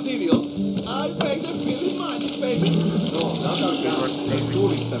me the materials. I pay the filling money, baby. No, that's our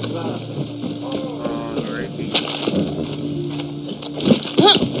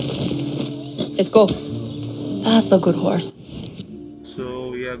Let's go. That's a good horse.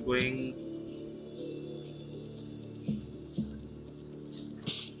 So we are going.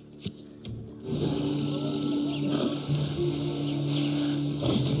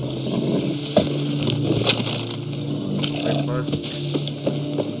 At first,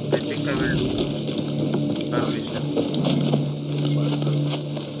 I think I will do foundation.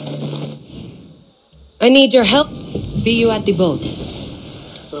 I need your help. See you at the boat.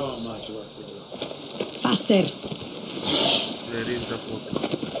 So much work to do. Faster. Where is the boat?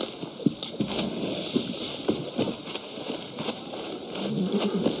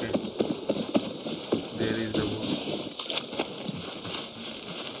 Okay. There is the boat.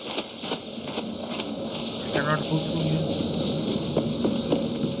 I cannot go through here.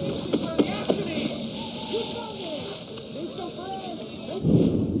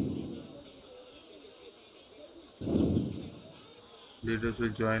 Leaders will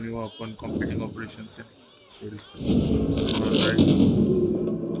join you upon completing operations and stories. Alright.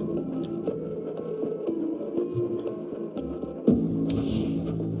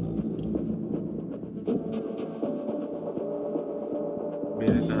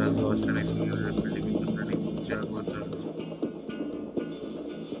 Benito has lost an excellent rebuilding in the running Jaguar drums.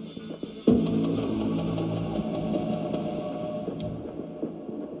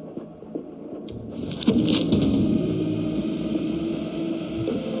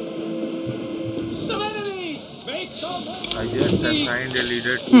 I just assigned a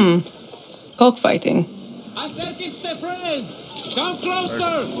leader to... Cockfighting. Acérquense, friends! Come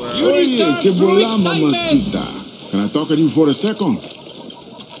closer! But, You deserve que true volá, excitement! mamacita. Can I talk to you for a second?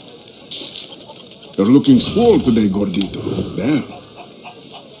 You're looking swole today, gordito. Damn.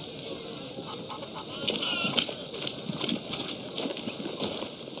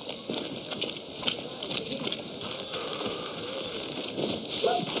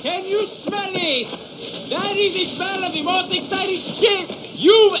 Can you smell it? That is the smell of the most exciting shit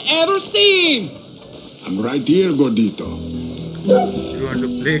you've ever seen! I'm right here, gordito. You want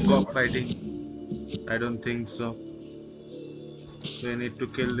to play cockfighting? I don't think so. We need to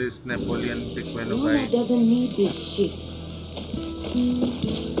kill this Napoleon Piqueno Luna guy. doesn't need this shit.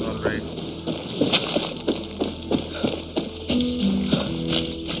 Alright.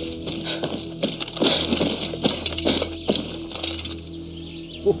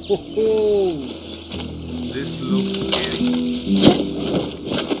 Ho ho ho! This looks scary.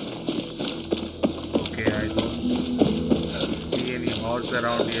 Okay, I don't see any horse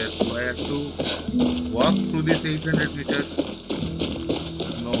around here. So I have to walk through this 800 meters.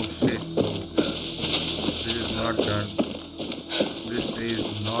 No shit. This is not done. This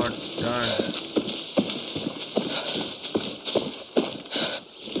is not done.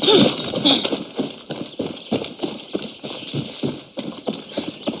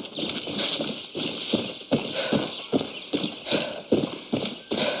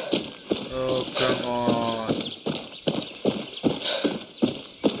 Oh, come on.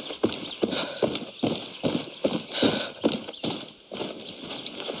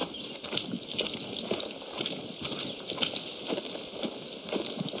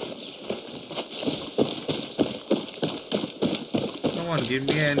 Come on, give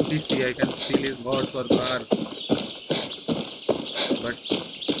me an NPC. I can steal his horse or car. But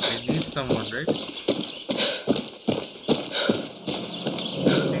I need someone, right?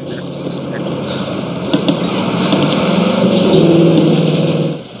 I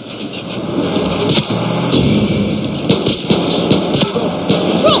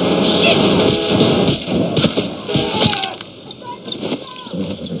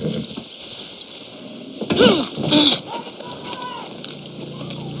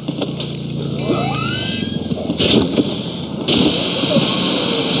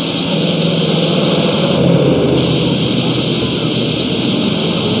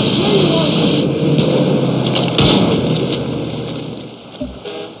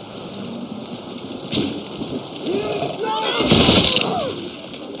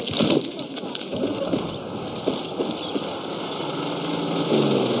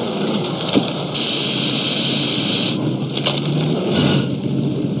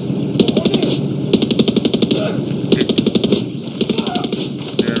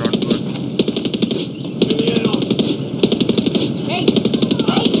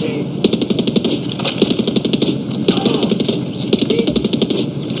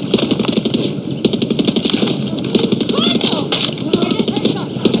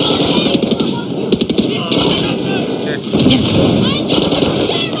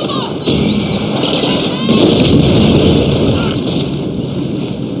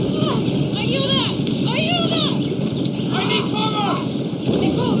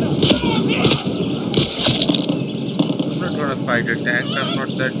think fight a tank. I'm not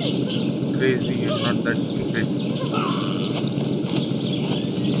that crazy. I'm not that stupid.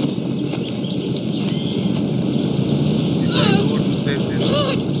 If I go to save this,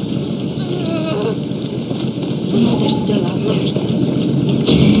 They're still out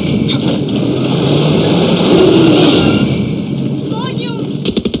there.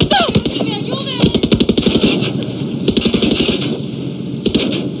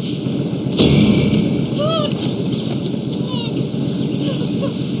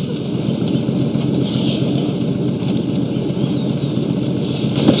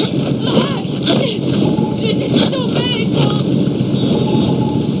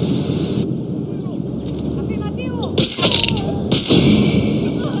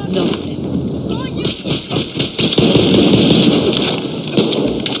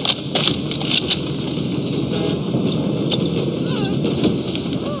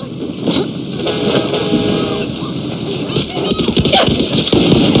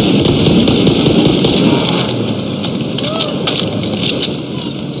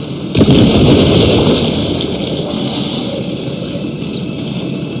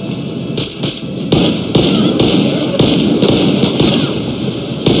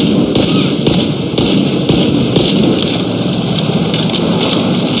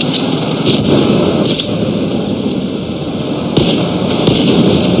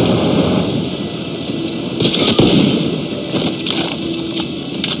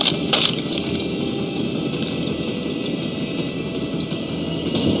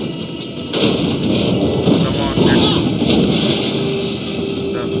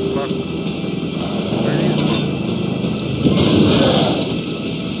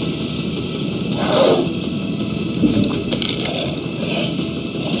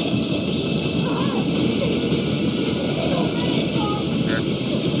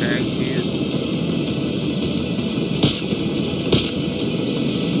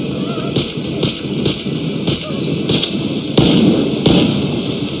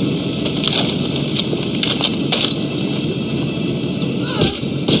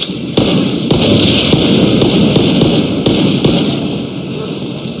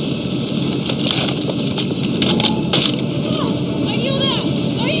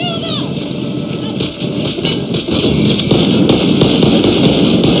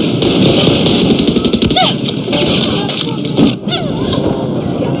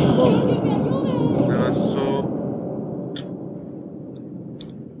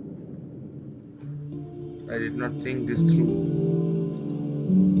 I did not think this through.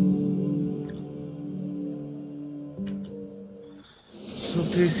 So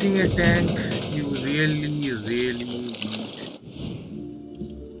facing a tank, you really need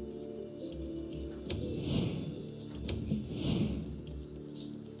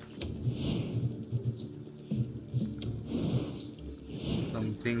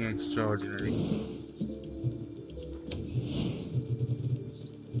something extraordinary.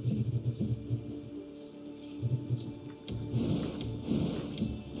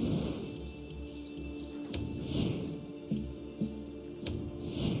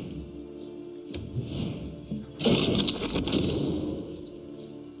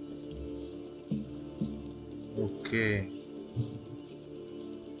 Okay.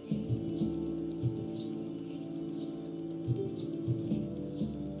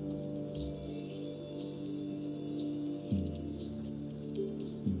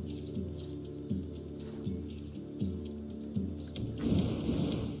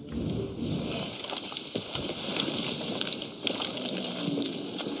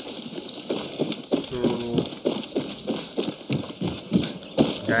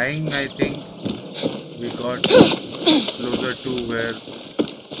 Dying, I think we got closer to where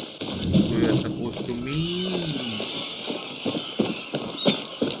we are supposed to meet.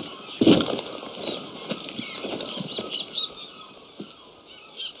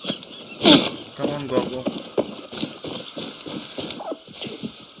 Come on, Gogo.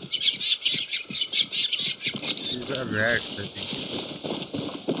 These are rats, I think.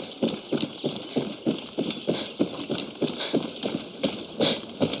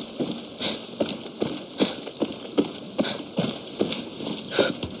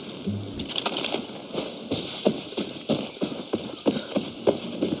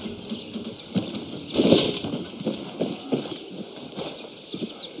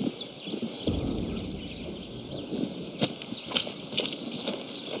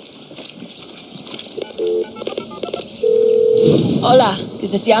 Hola,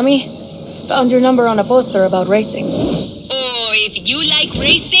 is this Yami? Found your number on a poster about racing. Oh, if you like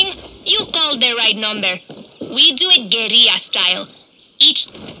racing, you called the right number. We do it guerrilla style. Each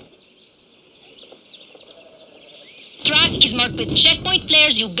track is marked with checkpoint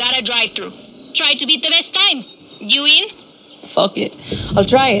flares you gotta drive through. Try to beat the best time. You in? Fuck it. I'll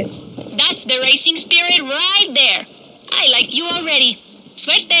try it. That's the racing spirit right there. I like you already.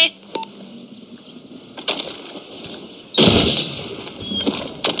 Suerte.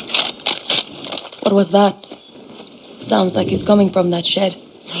 What was that? Sounds like it's coming from that shed.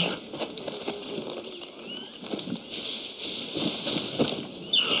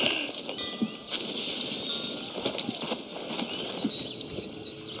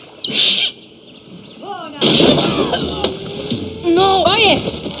 No! Oye!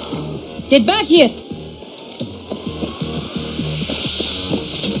 Get back here!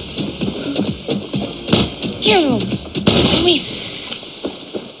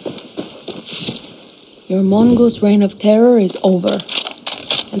 Your mongoose reign of terror is over.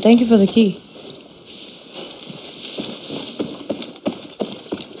 And thank you for the key.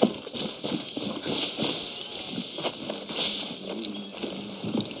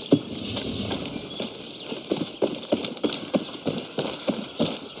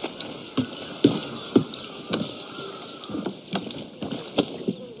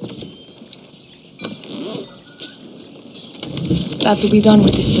 Got to be done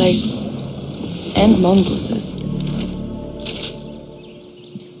with this place. And mongooses.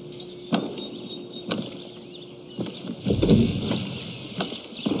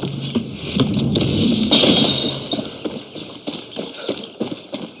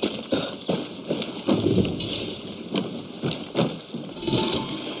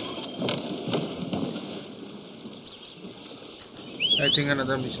 I think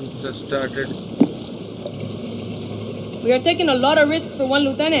another mission has started. We are taking a lot of risks for one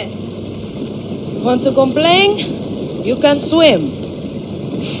lieutenant. Want to complain? You can swim.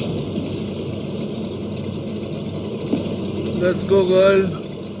 Let's go, girl.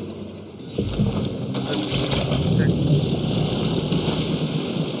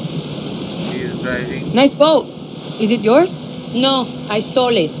 He is driving. Nice boat. Is it yours? No, I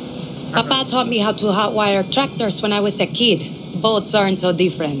stole it. Papa taught me how to hotwire tractors when I was a kid. Boats aren't so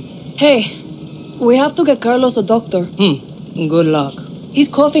different. Hey, we have to get Carlos a doctor. Good luck. He's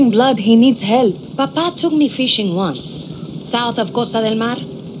coughing blood. He needs help. Papa took me fishing once, south of Costa del Mar.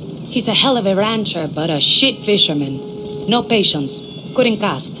 He's a hell of a rancher, but a shit fisherman. No patience. Couldn't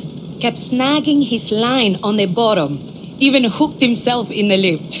cast. Kept snagging his line on the bottom. Even hooked himself in the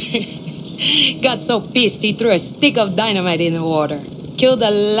lift. Got so pissed he threw a stick of dynamite in the water. Killed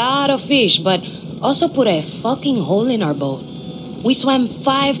a lot of fish, but Also put a fucking hole in our boat. We swam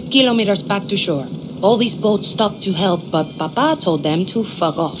 5 kilometers back to shore. All these boats stopped to help, but Papa told them to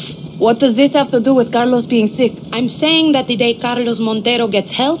fuck off. What does this have to do with Carlos being sick? I'm saying that the day Carlos Montero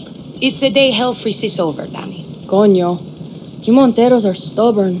gets help, it's the day hell freezes over, Danny. Coño. You Monteros are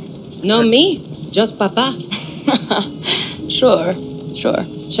stubborn. Not me, just Papa. Sure.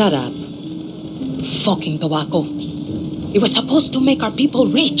 Shut up. Fucking tobacco. It was supposed to make our people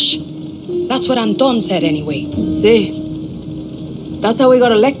rich. That's what Anton said anyway. See. That's how we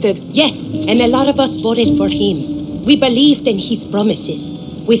got elected. Yes, and a lot of us voted for him. We believed in his promises.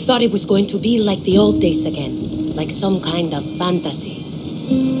 We thought it was going to be like the old days again. Like some kind of fantasy.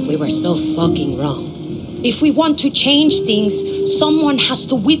 We were so fucking wrong. If we want to change things, someone has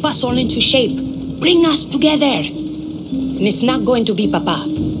to whip us all into shape. Bring us together. And it's not going to be Papa.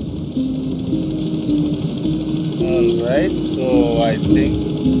 Alright, so I think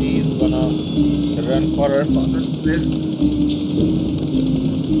he's gonna run for her father's place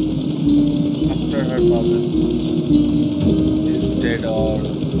after her father is dead or...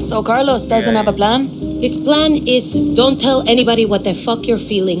 So Carlos doesn't have a plan? His plan is don't tell anybody what the fuck you're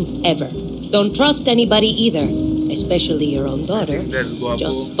feeling, ever. Don't trust anybody either, especially your own daughter.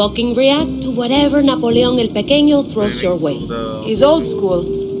 Just fucking react to whatever Napoleon el Pequeño throws your way. He's old school.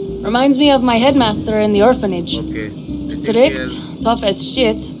 Reminds me of my headmaster in the orphanage. Okay. Strict, tough as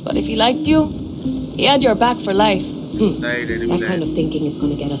shit, but if he liked you, he had your back for life. That kind of thinking is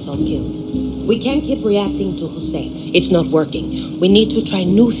gonna get us all killed. We can't keep reacting to Jose. It's not working. We need to try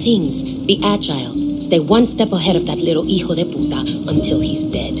new things, be agile, stay one step ahead of that little hijo de puta until he's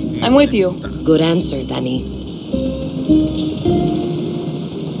dead. I'm with you. Good answer, Danny.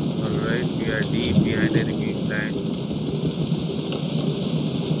 Alright, we are deep behind enemy line.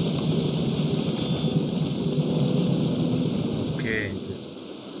 Okay.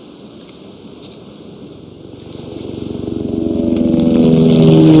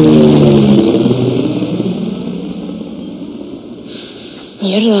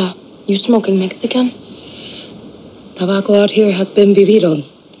 Mierda, you smoking Mexican? Tobacco out here has been vivido.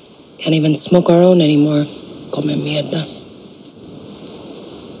 Can't even smoke our own anymore. Come mierdas.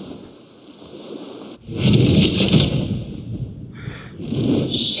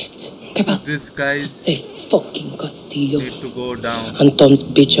 Shit. ¿Qué pasa? This guy's A fucking Castillo. need to go down. Anton's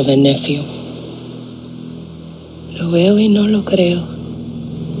bitch of a nephew. Lo veo y no lo creo.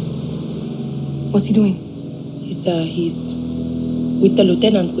 What's he doing? He's with the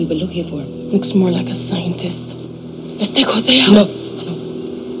lieutenant we were looking for. Looks more like a scientist. Let's take Jose out. No.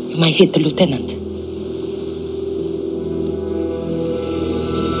 You might hit the lieutenant.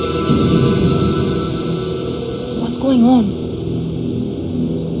 What's going on?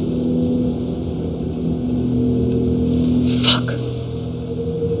 Fuck.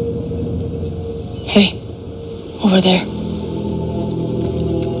 Hey, over there.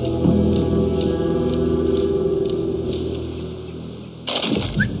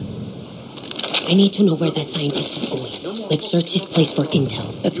 I need to know where that scientist is going. Let's search his place for intel.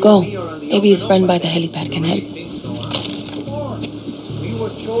 Let's go. Maybe his friend by the helipad can help. We were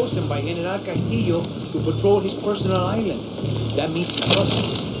chosen by General Castillo to patrol his personal island. That means he trusts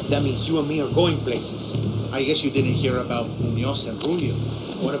us. That means you and me are going places. I guess you didn't hear about Munoz and Rubio.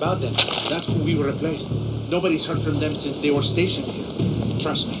 What about them? That's who we replaced. Nobody's heard from them since they were stationed here.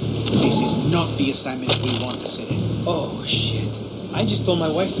 Trust me, this is not the assignment we want to set in. Oh, shit. I just told my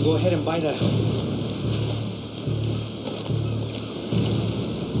wife to go ahead and buy that house.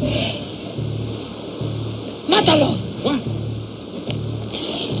 Mátalos! What?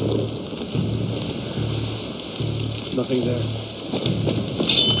 Nothing there.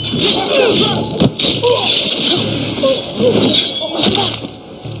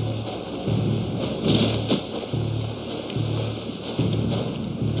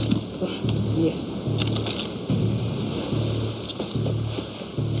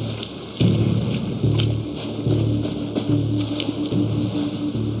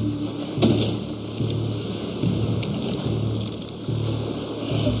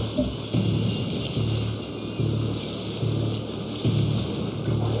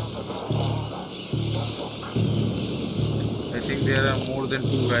 I think there are more than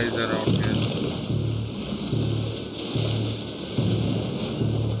 2 guys around here.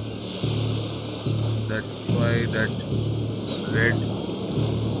 That's why that red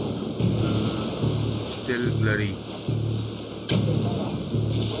still blurry.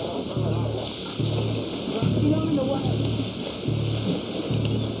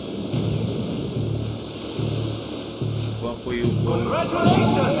 Guapo, you go.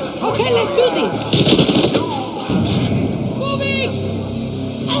 Congratulations! Okay, let's do this! Moving!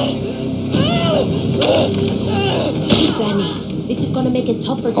 Shit, Granny. This is gonna make it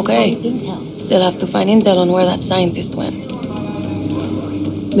tougher to Okay. find intel. Still have to find intel on where that scientist went.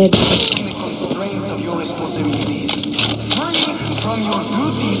 Maybe. Constraints of your responsibilities. Free from your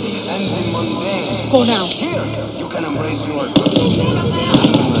duties and the mundane. Go now. Here, you can embrace your...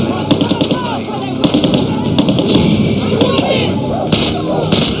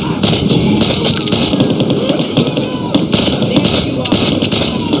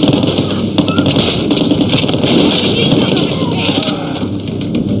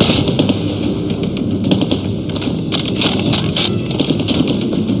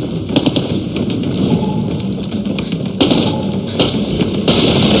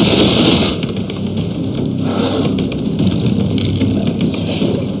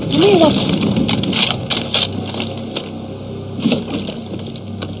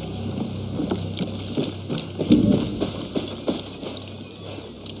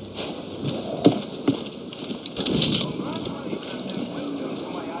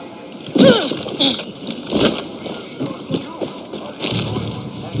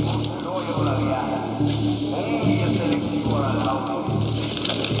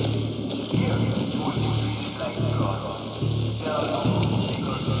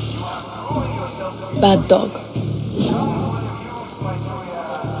 Bad dog.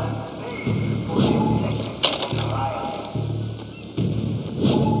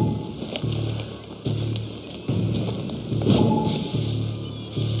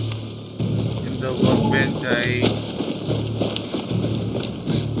 In the workbench, I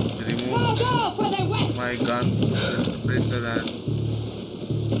removed my guns, the suppressor, and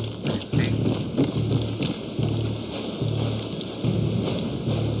I think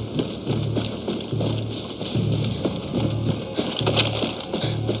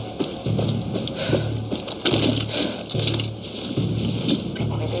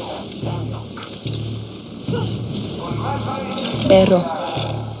Perro.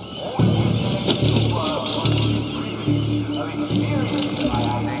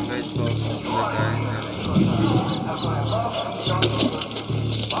 I saw some of the guys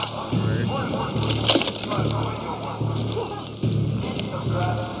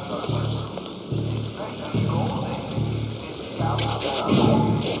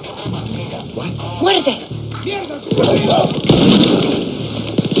Muerde!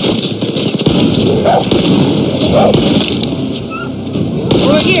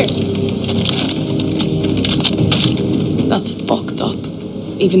 Over here. That's fucked up.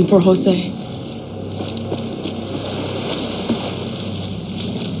 Even for Jose.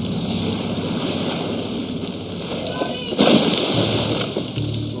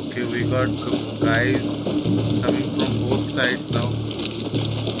 Okay, we got guys coming from both sides now.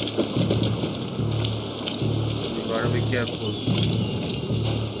 We gotta be careful.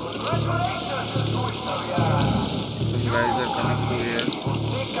 Some guys are coming through here.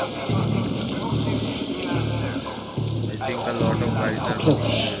 I think a lot of guys are coming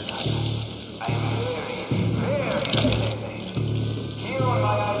here.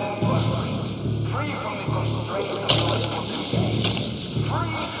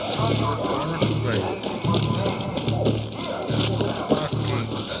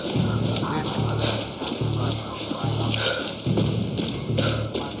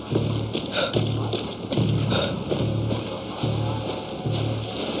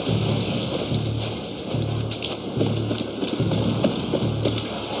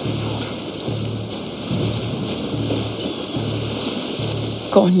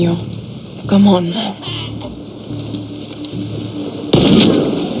 Coño. Come on.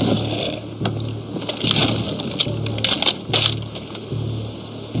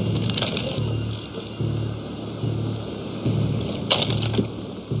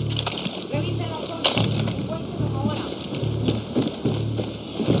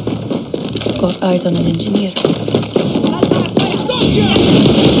 Got eyes on an engineer.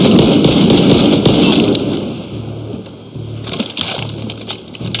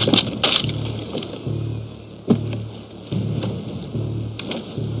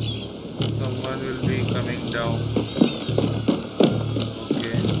 Someone will be coming down.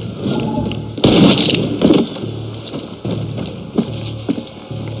 Okay.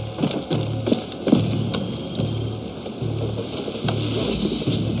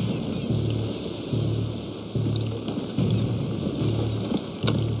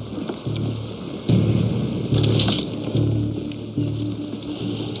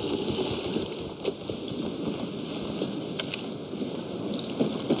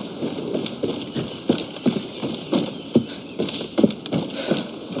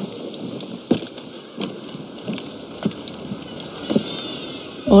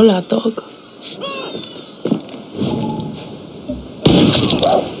 Hola, dog.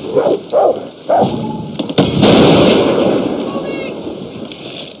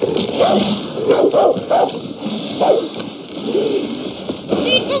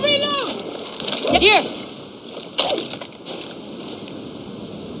 Need to reload! Here!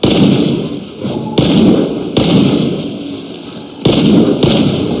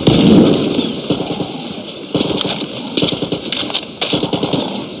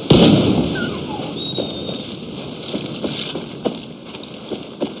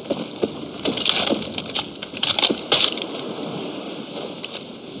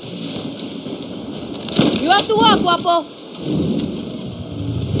 You have to walk, Guapo!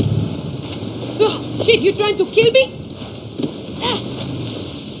 Oh, shit, you trying to kill me?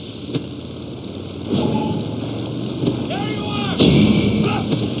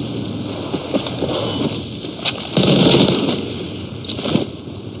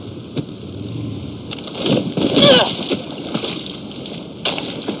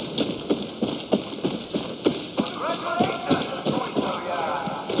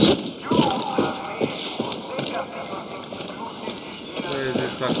 Where is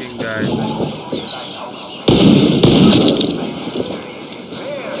this fucking guy?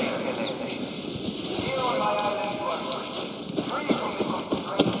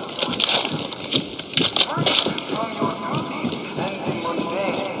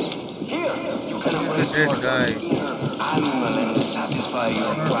 Dead guy. Animal and satisfy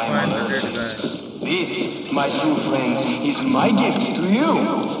your primal urges. This, my true friends, is my gift to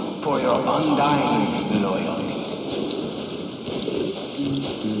you for your undying loyalty.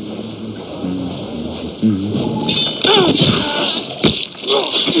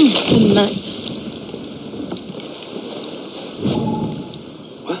 Good night.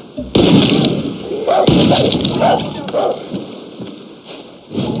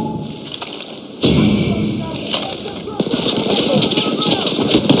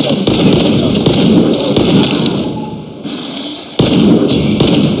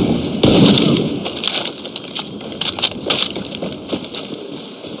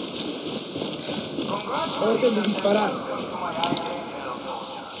 Orden de disparar.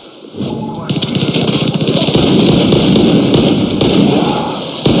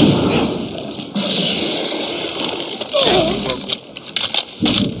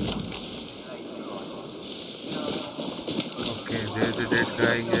 Okay, there's a dead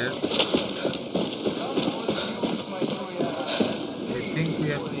guy here. I think we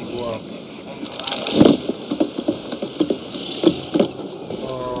have to go up.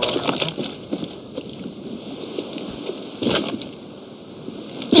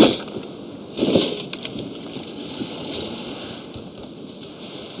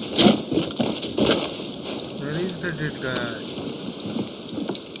 Where is the dead guy?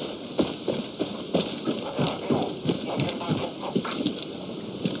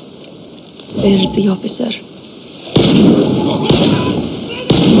 There's the officer.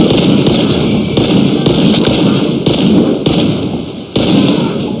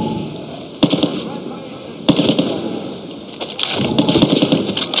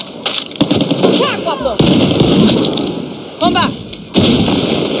 Attack, Pablo! Come back!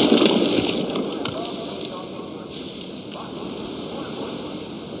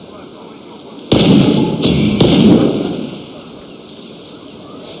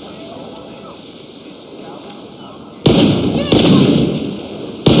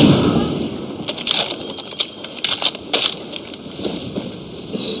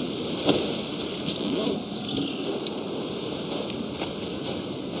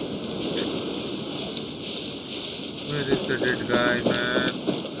 Where is the dead guy, man?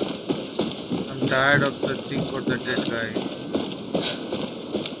 I'm tired of searching for the dead guy.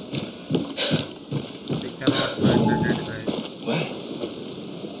 We cannot find the dead guy.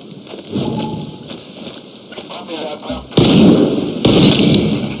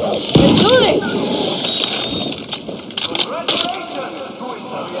 Let's do this! Congratulations, true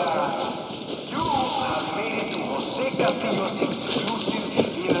historia. You have made it to Jose Castillo's exclusive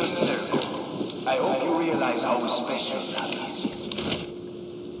inner circle. I hope you realize how special that is.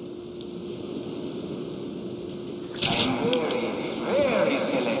 I am very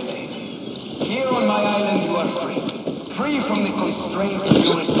selective. Here on my island you are free. Free from the constraints of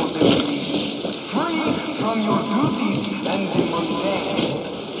your responsibilities. Free from your duties and the mundane.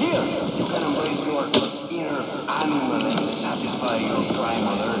 Here you can embrace your inner animal and satisfy your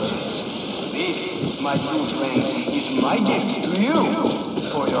primal urges. This, my true friends, is my gift to you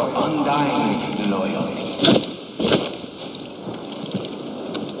for your undying loyalty.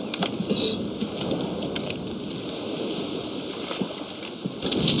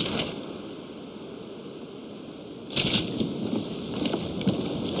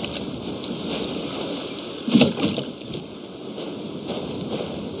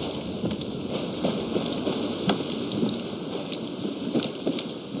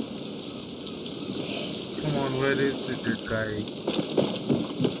 where is the dead guy?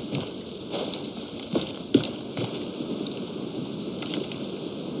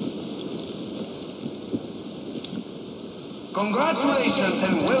 Congratulations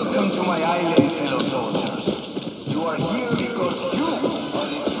and welcome to my island, fellow soldiers. You are here because you are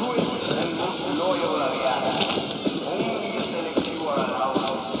the truest and most loyal aliados. Only a select few are allowed to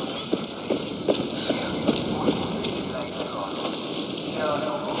participate. Here, you will be treated like gods. There are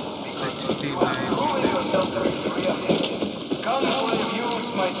no rules because you have proven yourself to be free of hate. Come for reviews,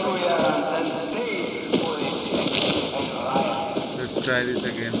 my true Yarans, and stay for the sex and riot. Let's try this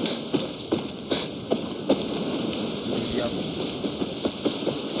again. Yup.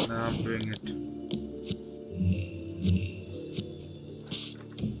 Now I'm doing it.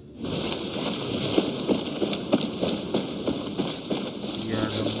 Yeah,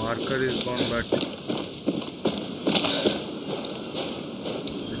 the marker is gone, but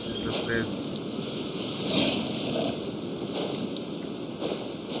this is the place.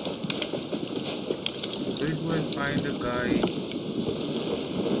 So where do I find a guy?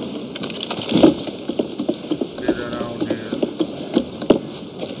 Get around here.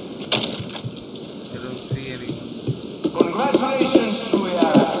 I don't see anyone. Congratulations, true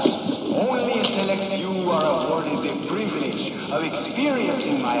Yarans. Only a select few are afforded the privilege of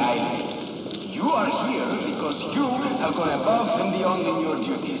experiencing my island. You are here because you have gone above and beyond in your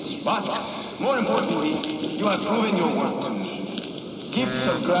duties. But, more importantly, you have proven your worth to me. Gifts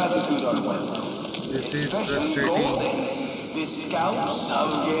of gratitude are welcome. This is Especially frustrating. golden, the scalps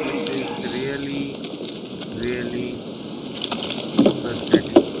of guerrillas. This is really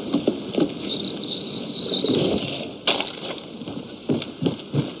frustrating.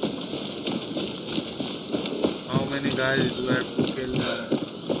 How many guys do I have to kill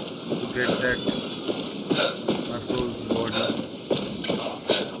to get that asshole's body?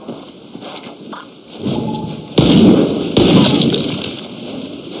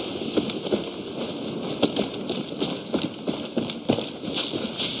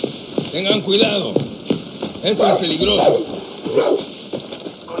 Tengan cuidado. Esto es peligroso.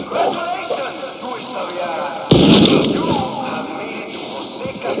 Congratulations, true Yarans. You have made it to Jose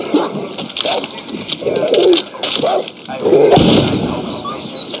Castillo's exclusive dinner circle. I recognize how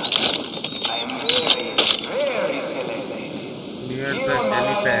special that is. I am very selective. Near Here the on my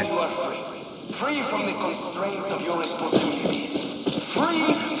island, helipad. you are free. Free from the constraints of your responsibilities. Free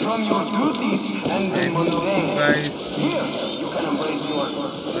from your duties and the mundane. Guys, Here, you can embrace your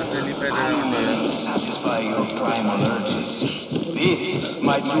helipad animal and satisfy your primal urges. This,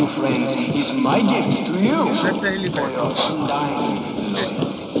 my true friends, is my gift to you for your undying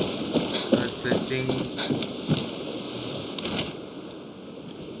loyalty. Searching.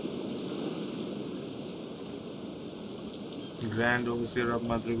 Grand Overseer of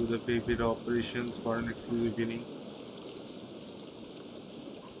Madre with the favorite operations for an exclusive evening.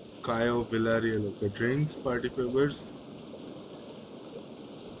 Cayo Villarreal. Okay, drinks, party favors.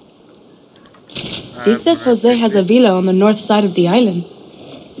 This says Jose has a villa on the north side of the island.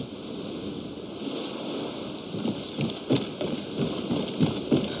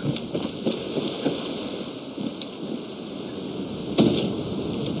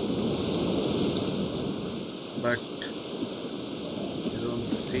 But I don't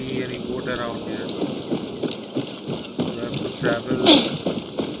see any boat around here. You have to travel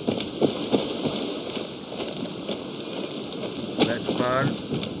that far.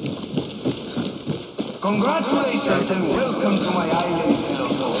 Congratulations and welcome to my island, fellow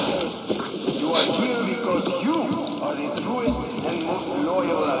soldiers. You are here because you are the truest and most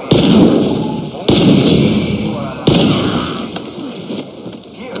loyal aliados. Only you are allowed to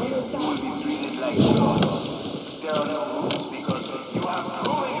participate. Here, you will be treated like gods. There are no rules because you have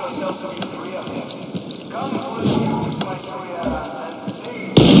proven yourself to be free of them. Come for the news, my true Yarans, and stay.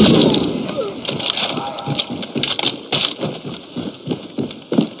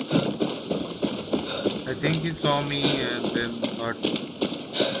 I think he saw me and then thought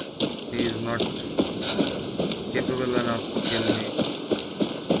he is not capable enough to kill me.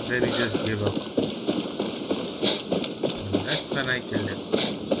 Then he just gave up. That's when I killed him.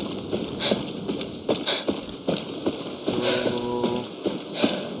 So,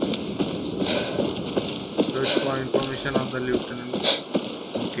 search for information on the lieutenant.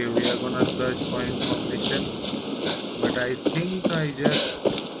 Okay, we are gonna search for information. But I think I just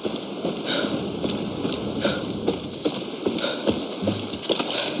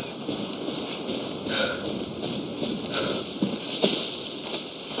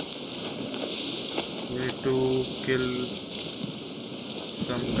to kill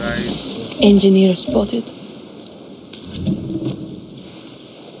some guys. Engineer spotted.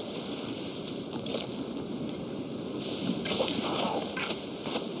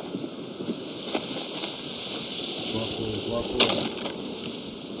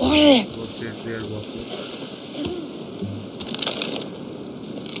 There, Goku.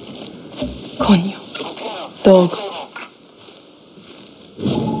 Coño. Dog.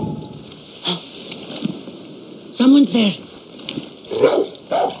 Someone's there.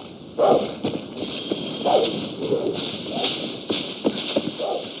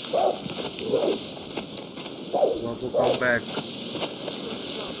 Goku, come back.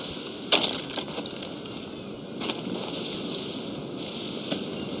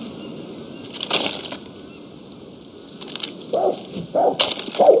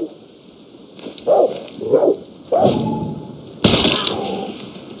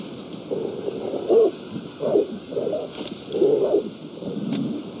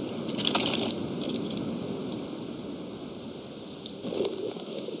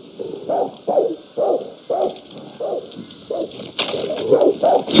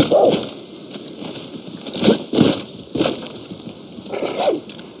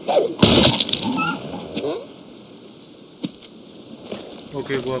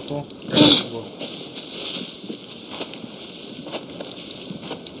 Okay, Goku. Let's go.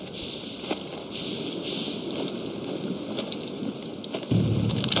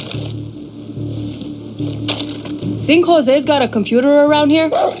 Think Jose's got a computer around here?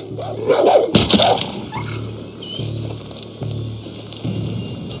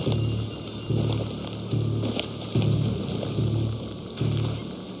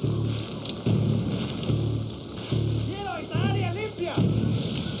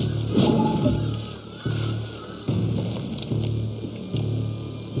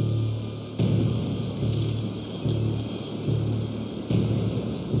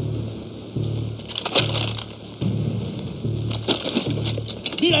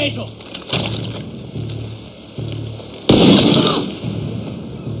 ¡Mira eso!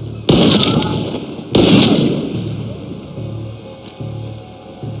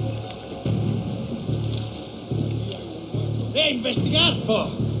 ¡Ve a investigar!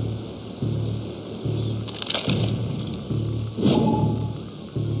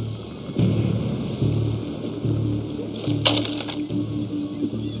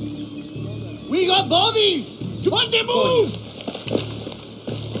 We got bodies! On the move!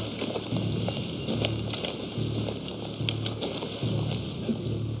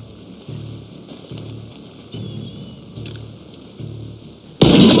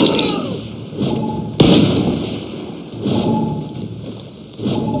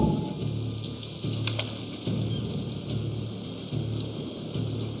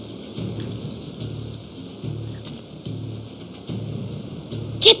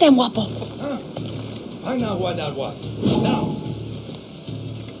 Get them, Guapo. I know what that was. Now.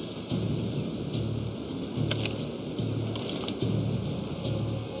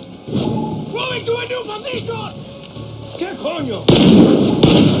 Throw it to a new position! ¿Qué coño?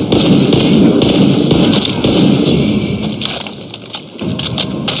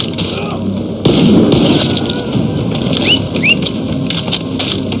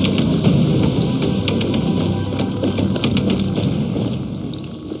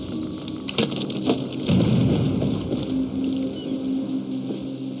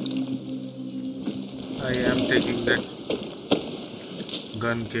 I am taking that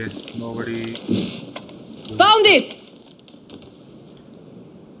gun case. Nobody. Found it!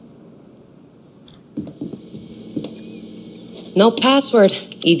 No password,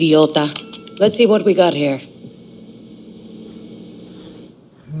 idiota. Let's see what we got here.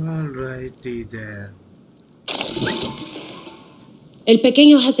 Alrighty then. El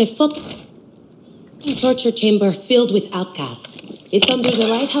Pequeño has a fucking torture chamber filled with outcasts. It's under the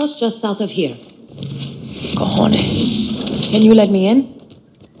lighthouse just south of here. Cojones. Can you let me in?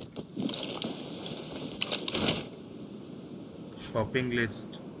 Shopping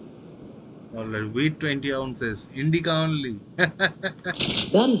list. Alright, wheat 20 ounces. Indica only.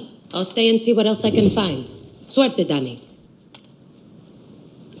 Done. I'll stay and see what else I can find. Suerte, Danny.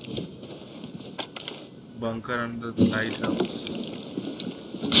 Bunker under the lighthouse.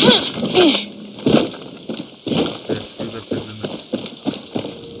 Rescue the prisoners.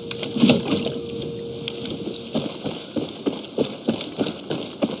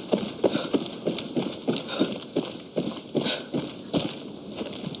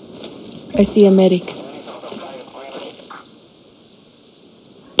 I see a medic.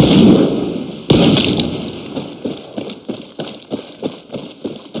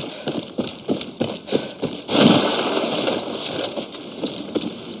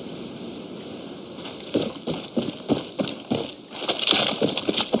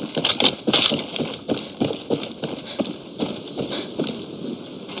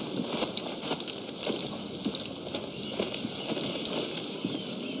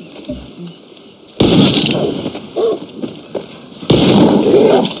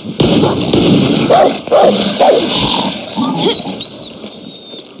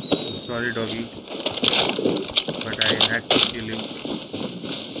 Sorry, doggy, but I had to kill him.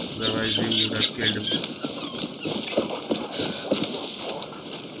 Otherwise, he would have killed him.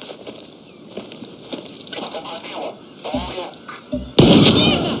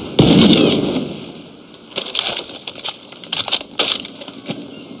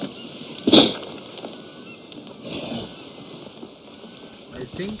 I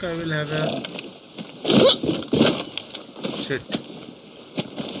think I will have a shit.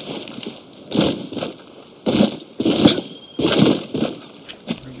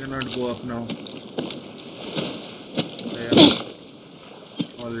 I cannot go up now. I am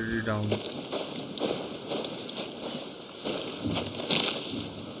already down.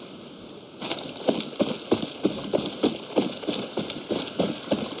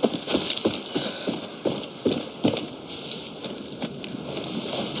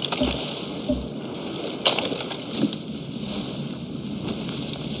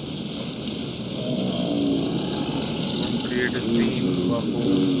 Create a scene, Papo.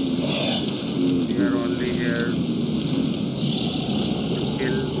 We are only here to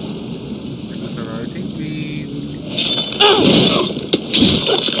kill Professor. I think we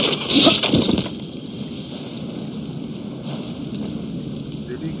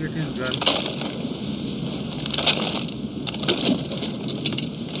did he get his gun?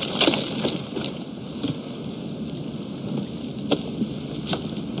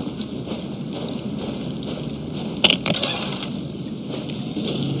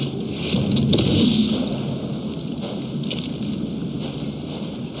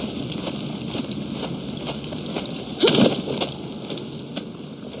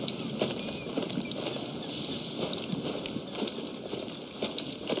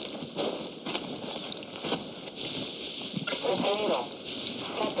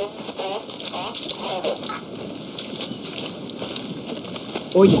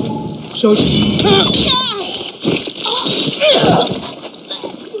 Oye, soy...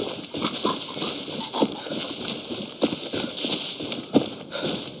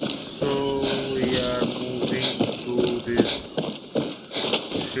 So we are moving through this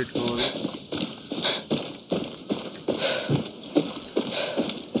shithole,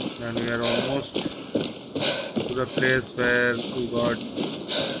 and we are almost to the place where we got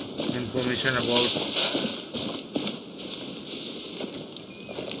information about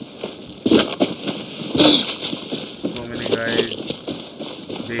so many guys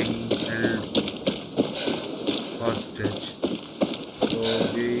being held hostage. So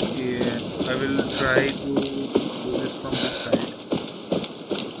I will try to do this from this side,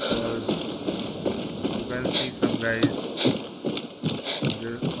 because you can see some guys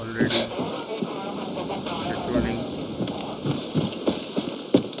already patrolling.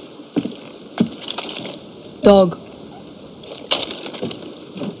 Dog.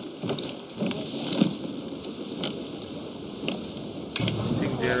 I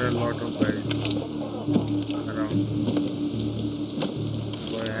think there are a lot of guys around,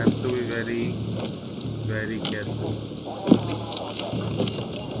 so I have to be very, very careful.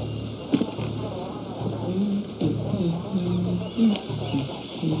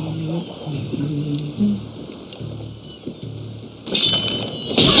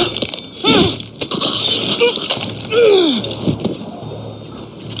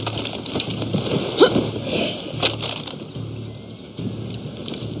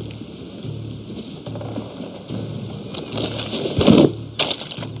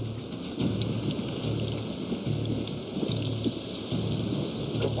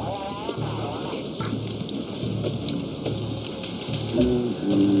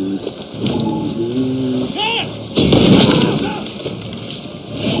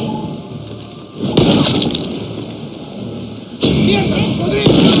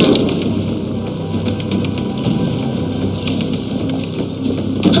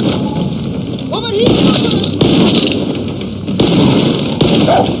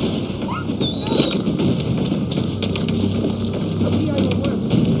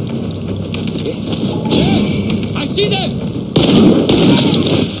 I see them!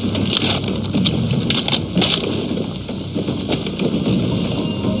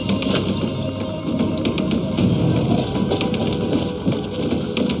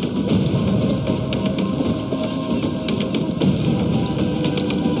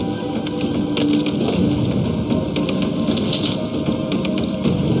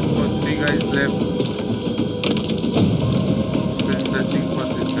 Three guys left. Still searching for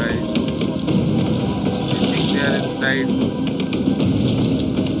these guys. I think they are inside.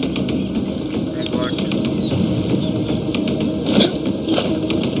 I got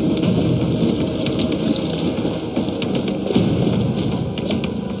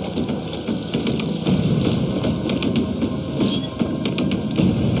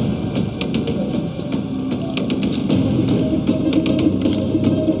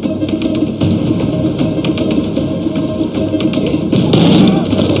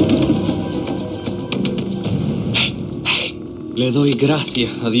Le doy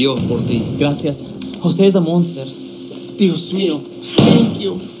gracias a Dios por ti. Gracias. Jose is a monster. Dios mío, thank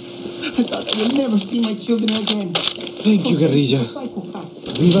you. I thought I would never see my children again. Thank you, guerrilla.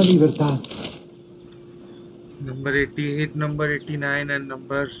 Viva Libertad. Number 88, number 89, and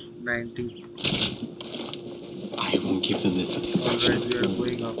number 90. I won't give them the satisfaction. Alright, we are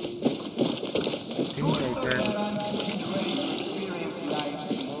going up. I think I can.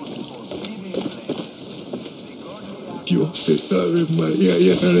 Dios te salve María,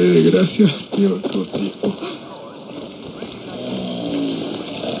 llena de gracia, Señor contigo.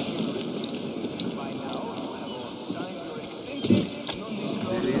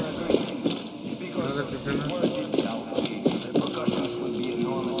 Another prisoner. Repercussions will be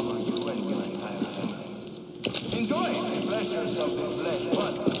enormous for you and your entire family. Enjoy the pleasures of the flesh,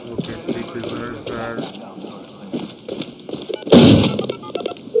 but Okay, 3 prisoners are.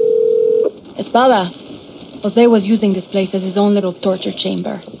 Espada. Jose was using this place as his own little torture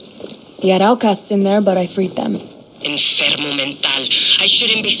chamber. He had outcasts in there, but I freed them. Enfermo mental. I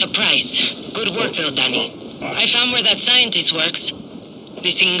shouldn't be surprised. Good work, though, Danny. I found where that scientist works. The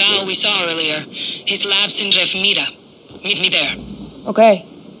Singao we saw earlier. His lab's in Refmira. Meet me there. Okay.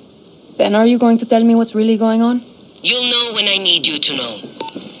 Then are you going to tell me what's really going on? You'll know when I need you to know.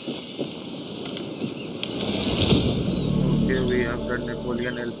 Okay, we have done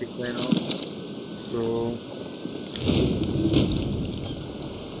Napoleon El Pico now. So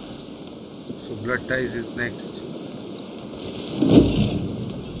blood ties is next.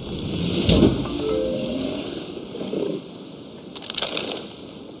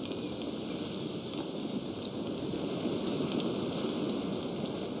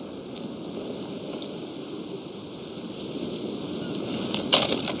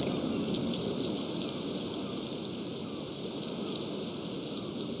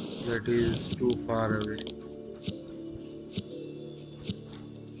 That is too far away.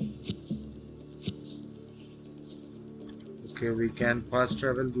 Okay, we can fast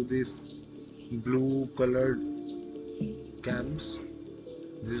travel to these blue colored camps.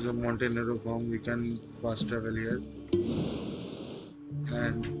 This is a Montenegro farm. We can fast travel here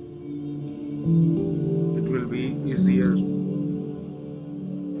and it will be easier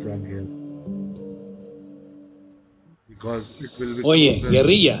from here because it will be Oye, closer.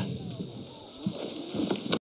 guerrilla,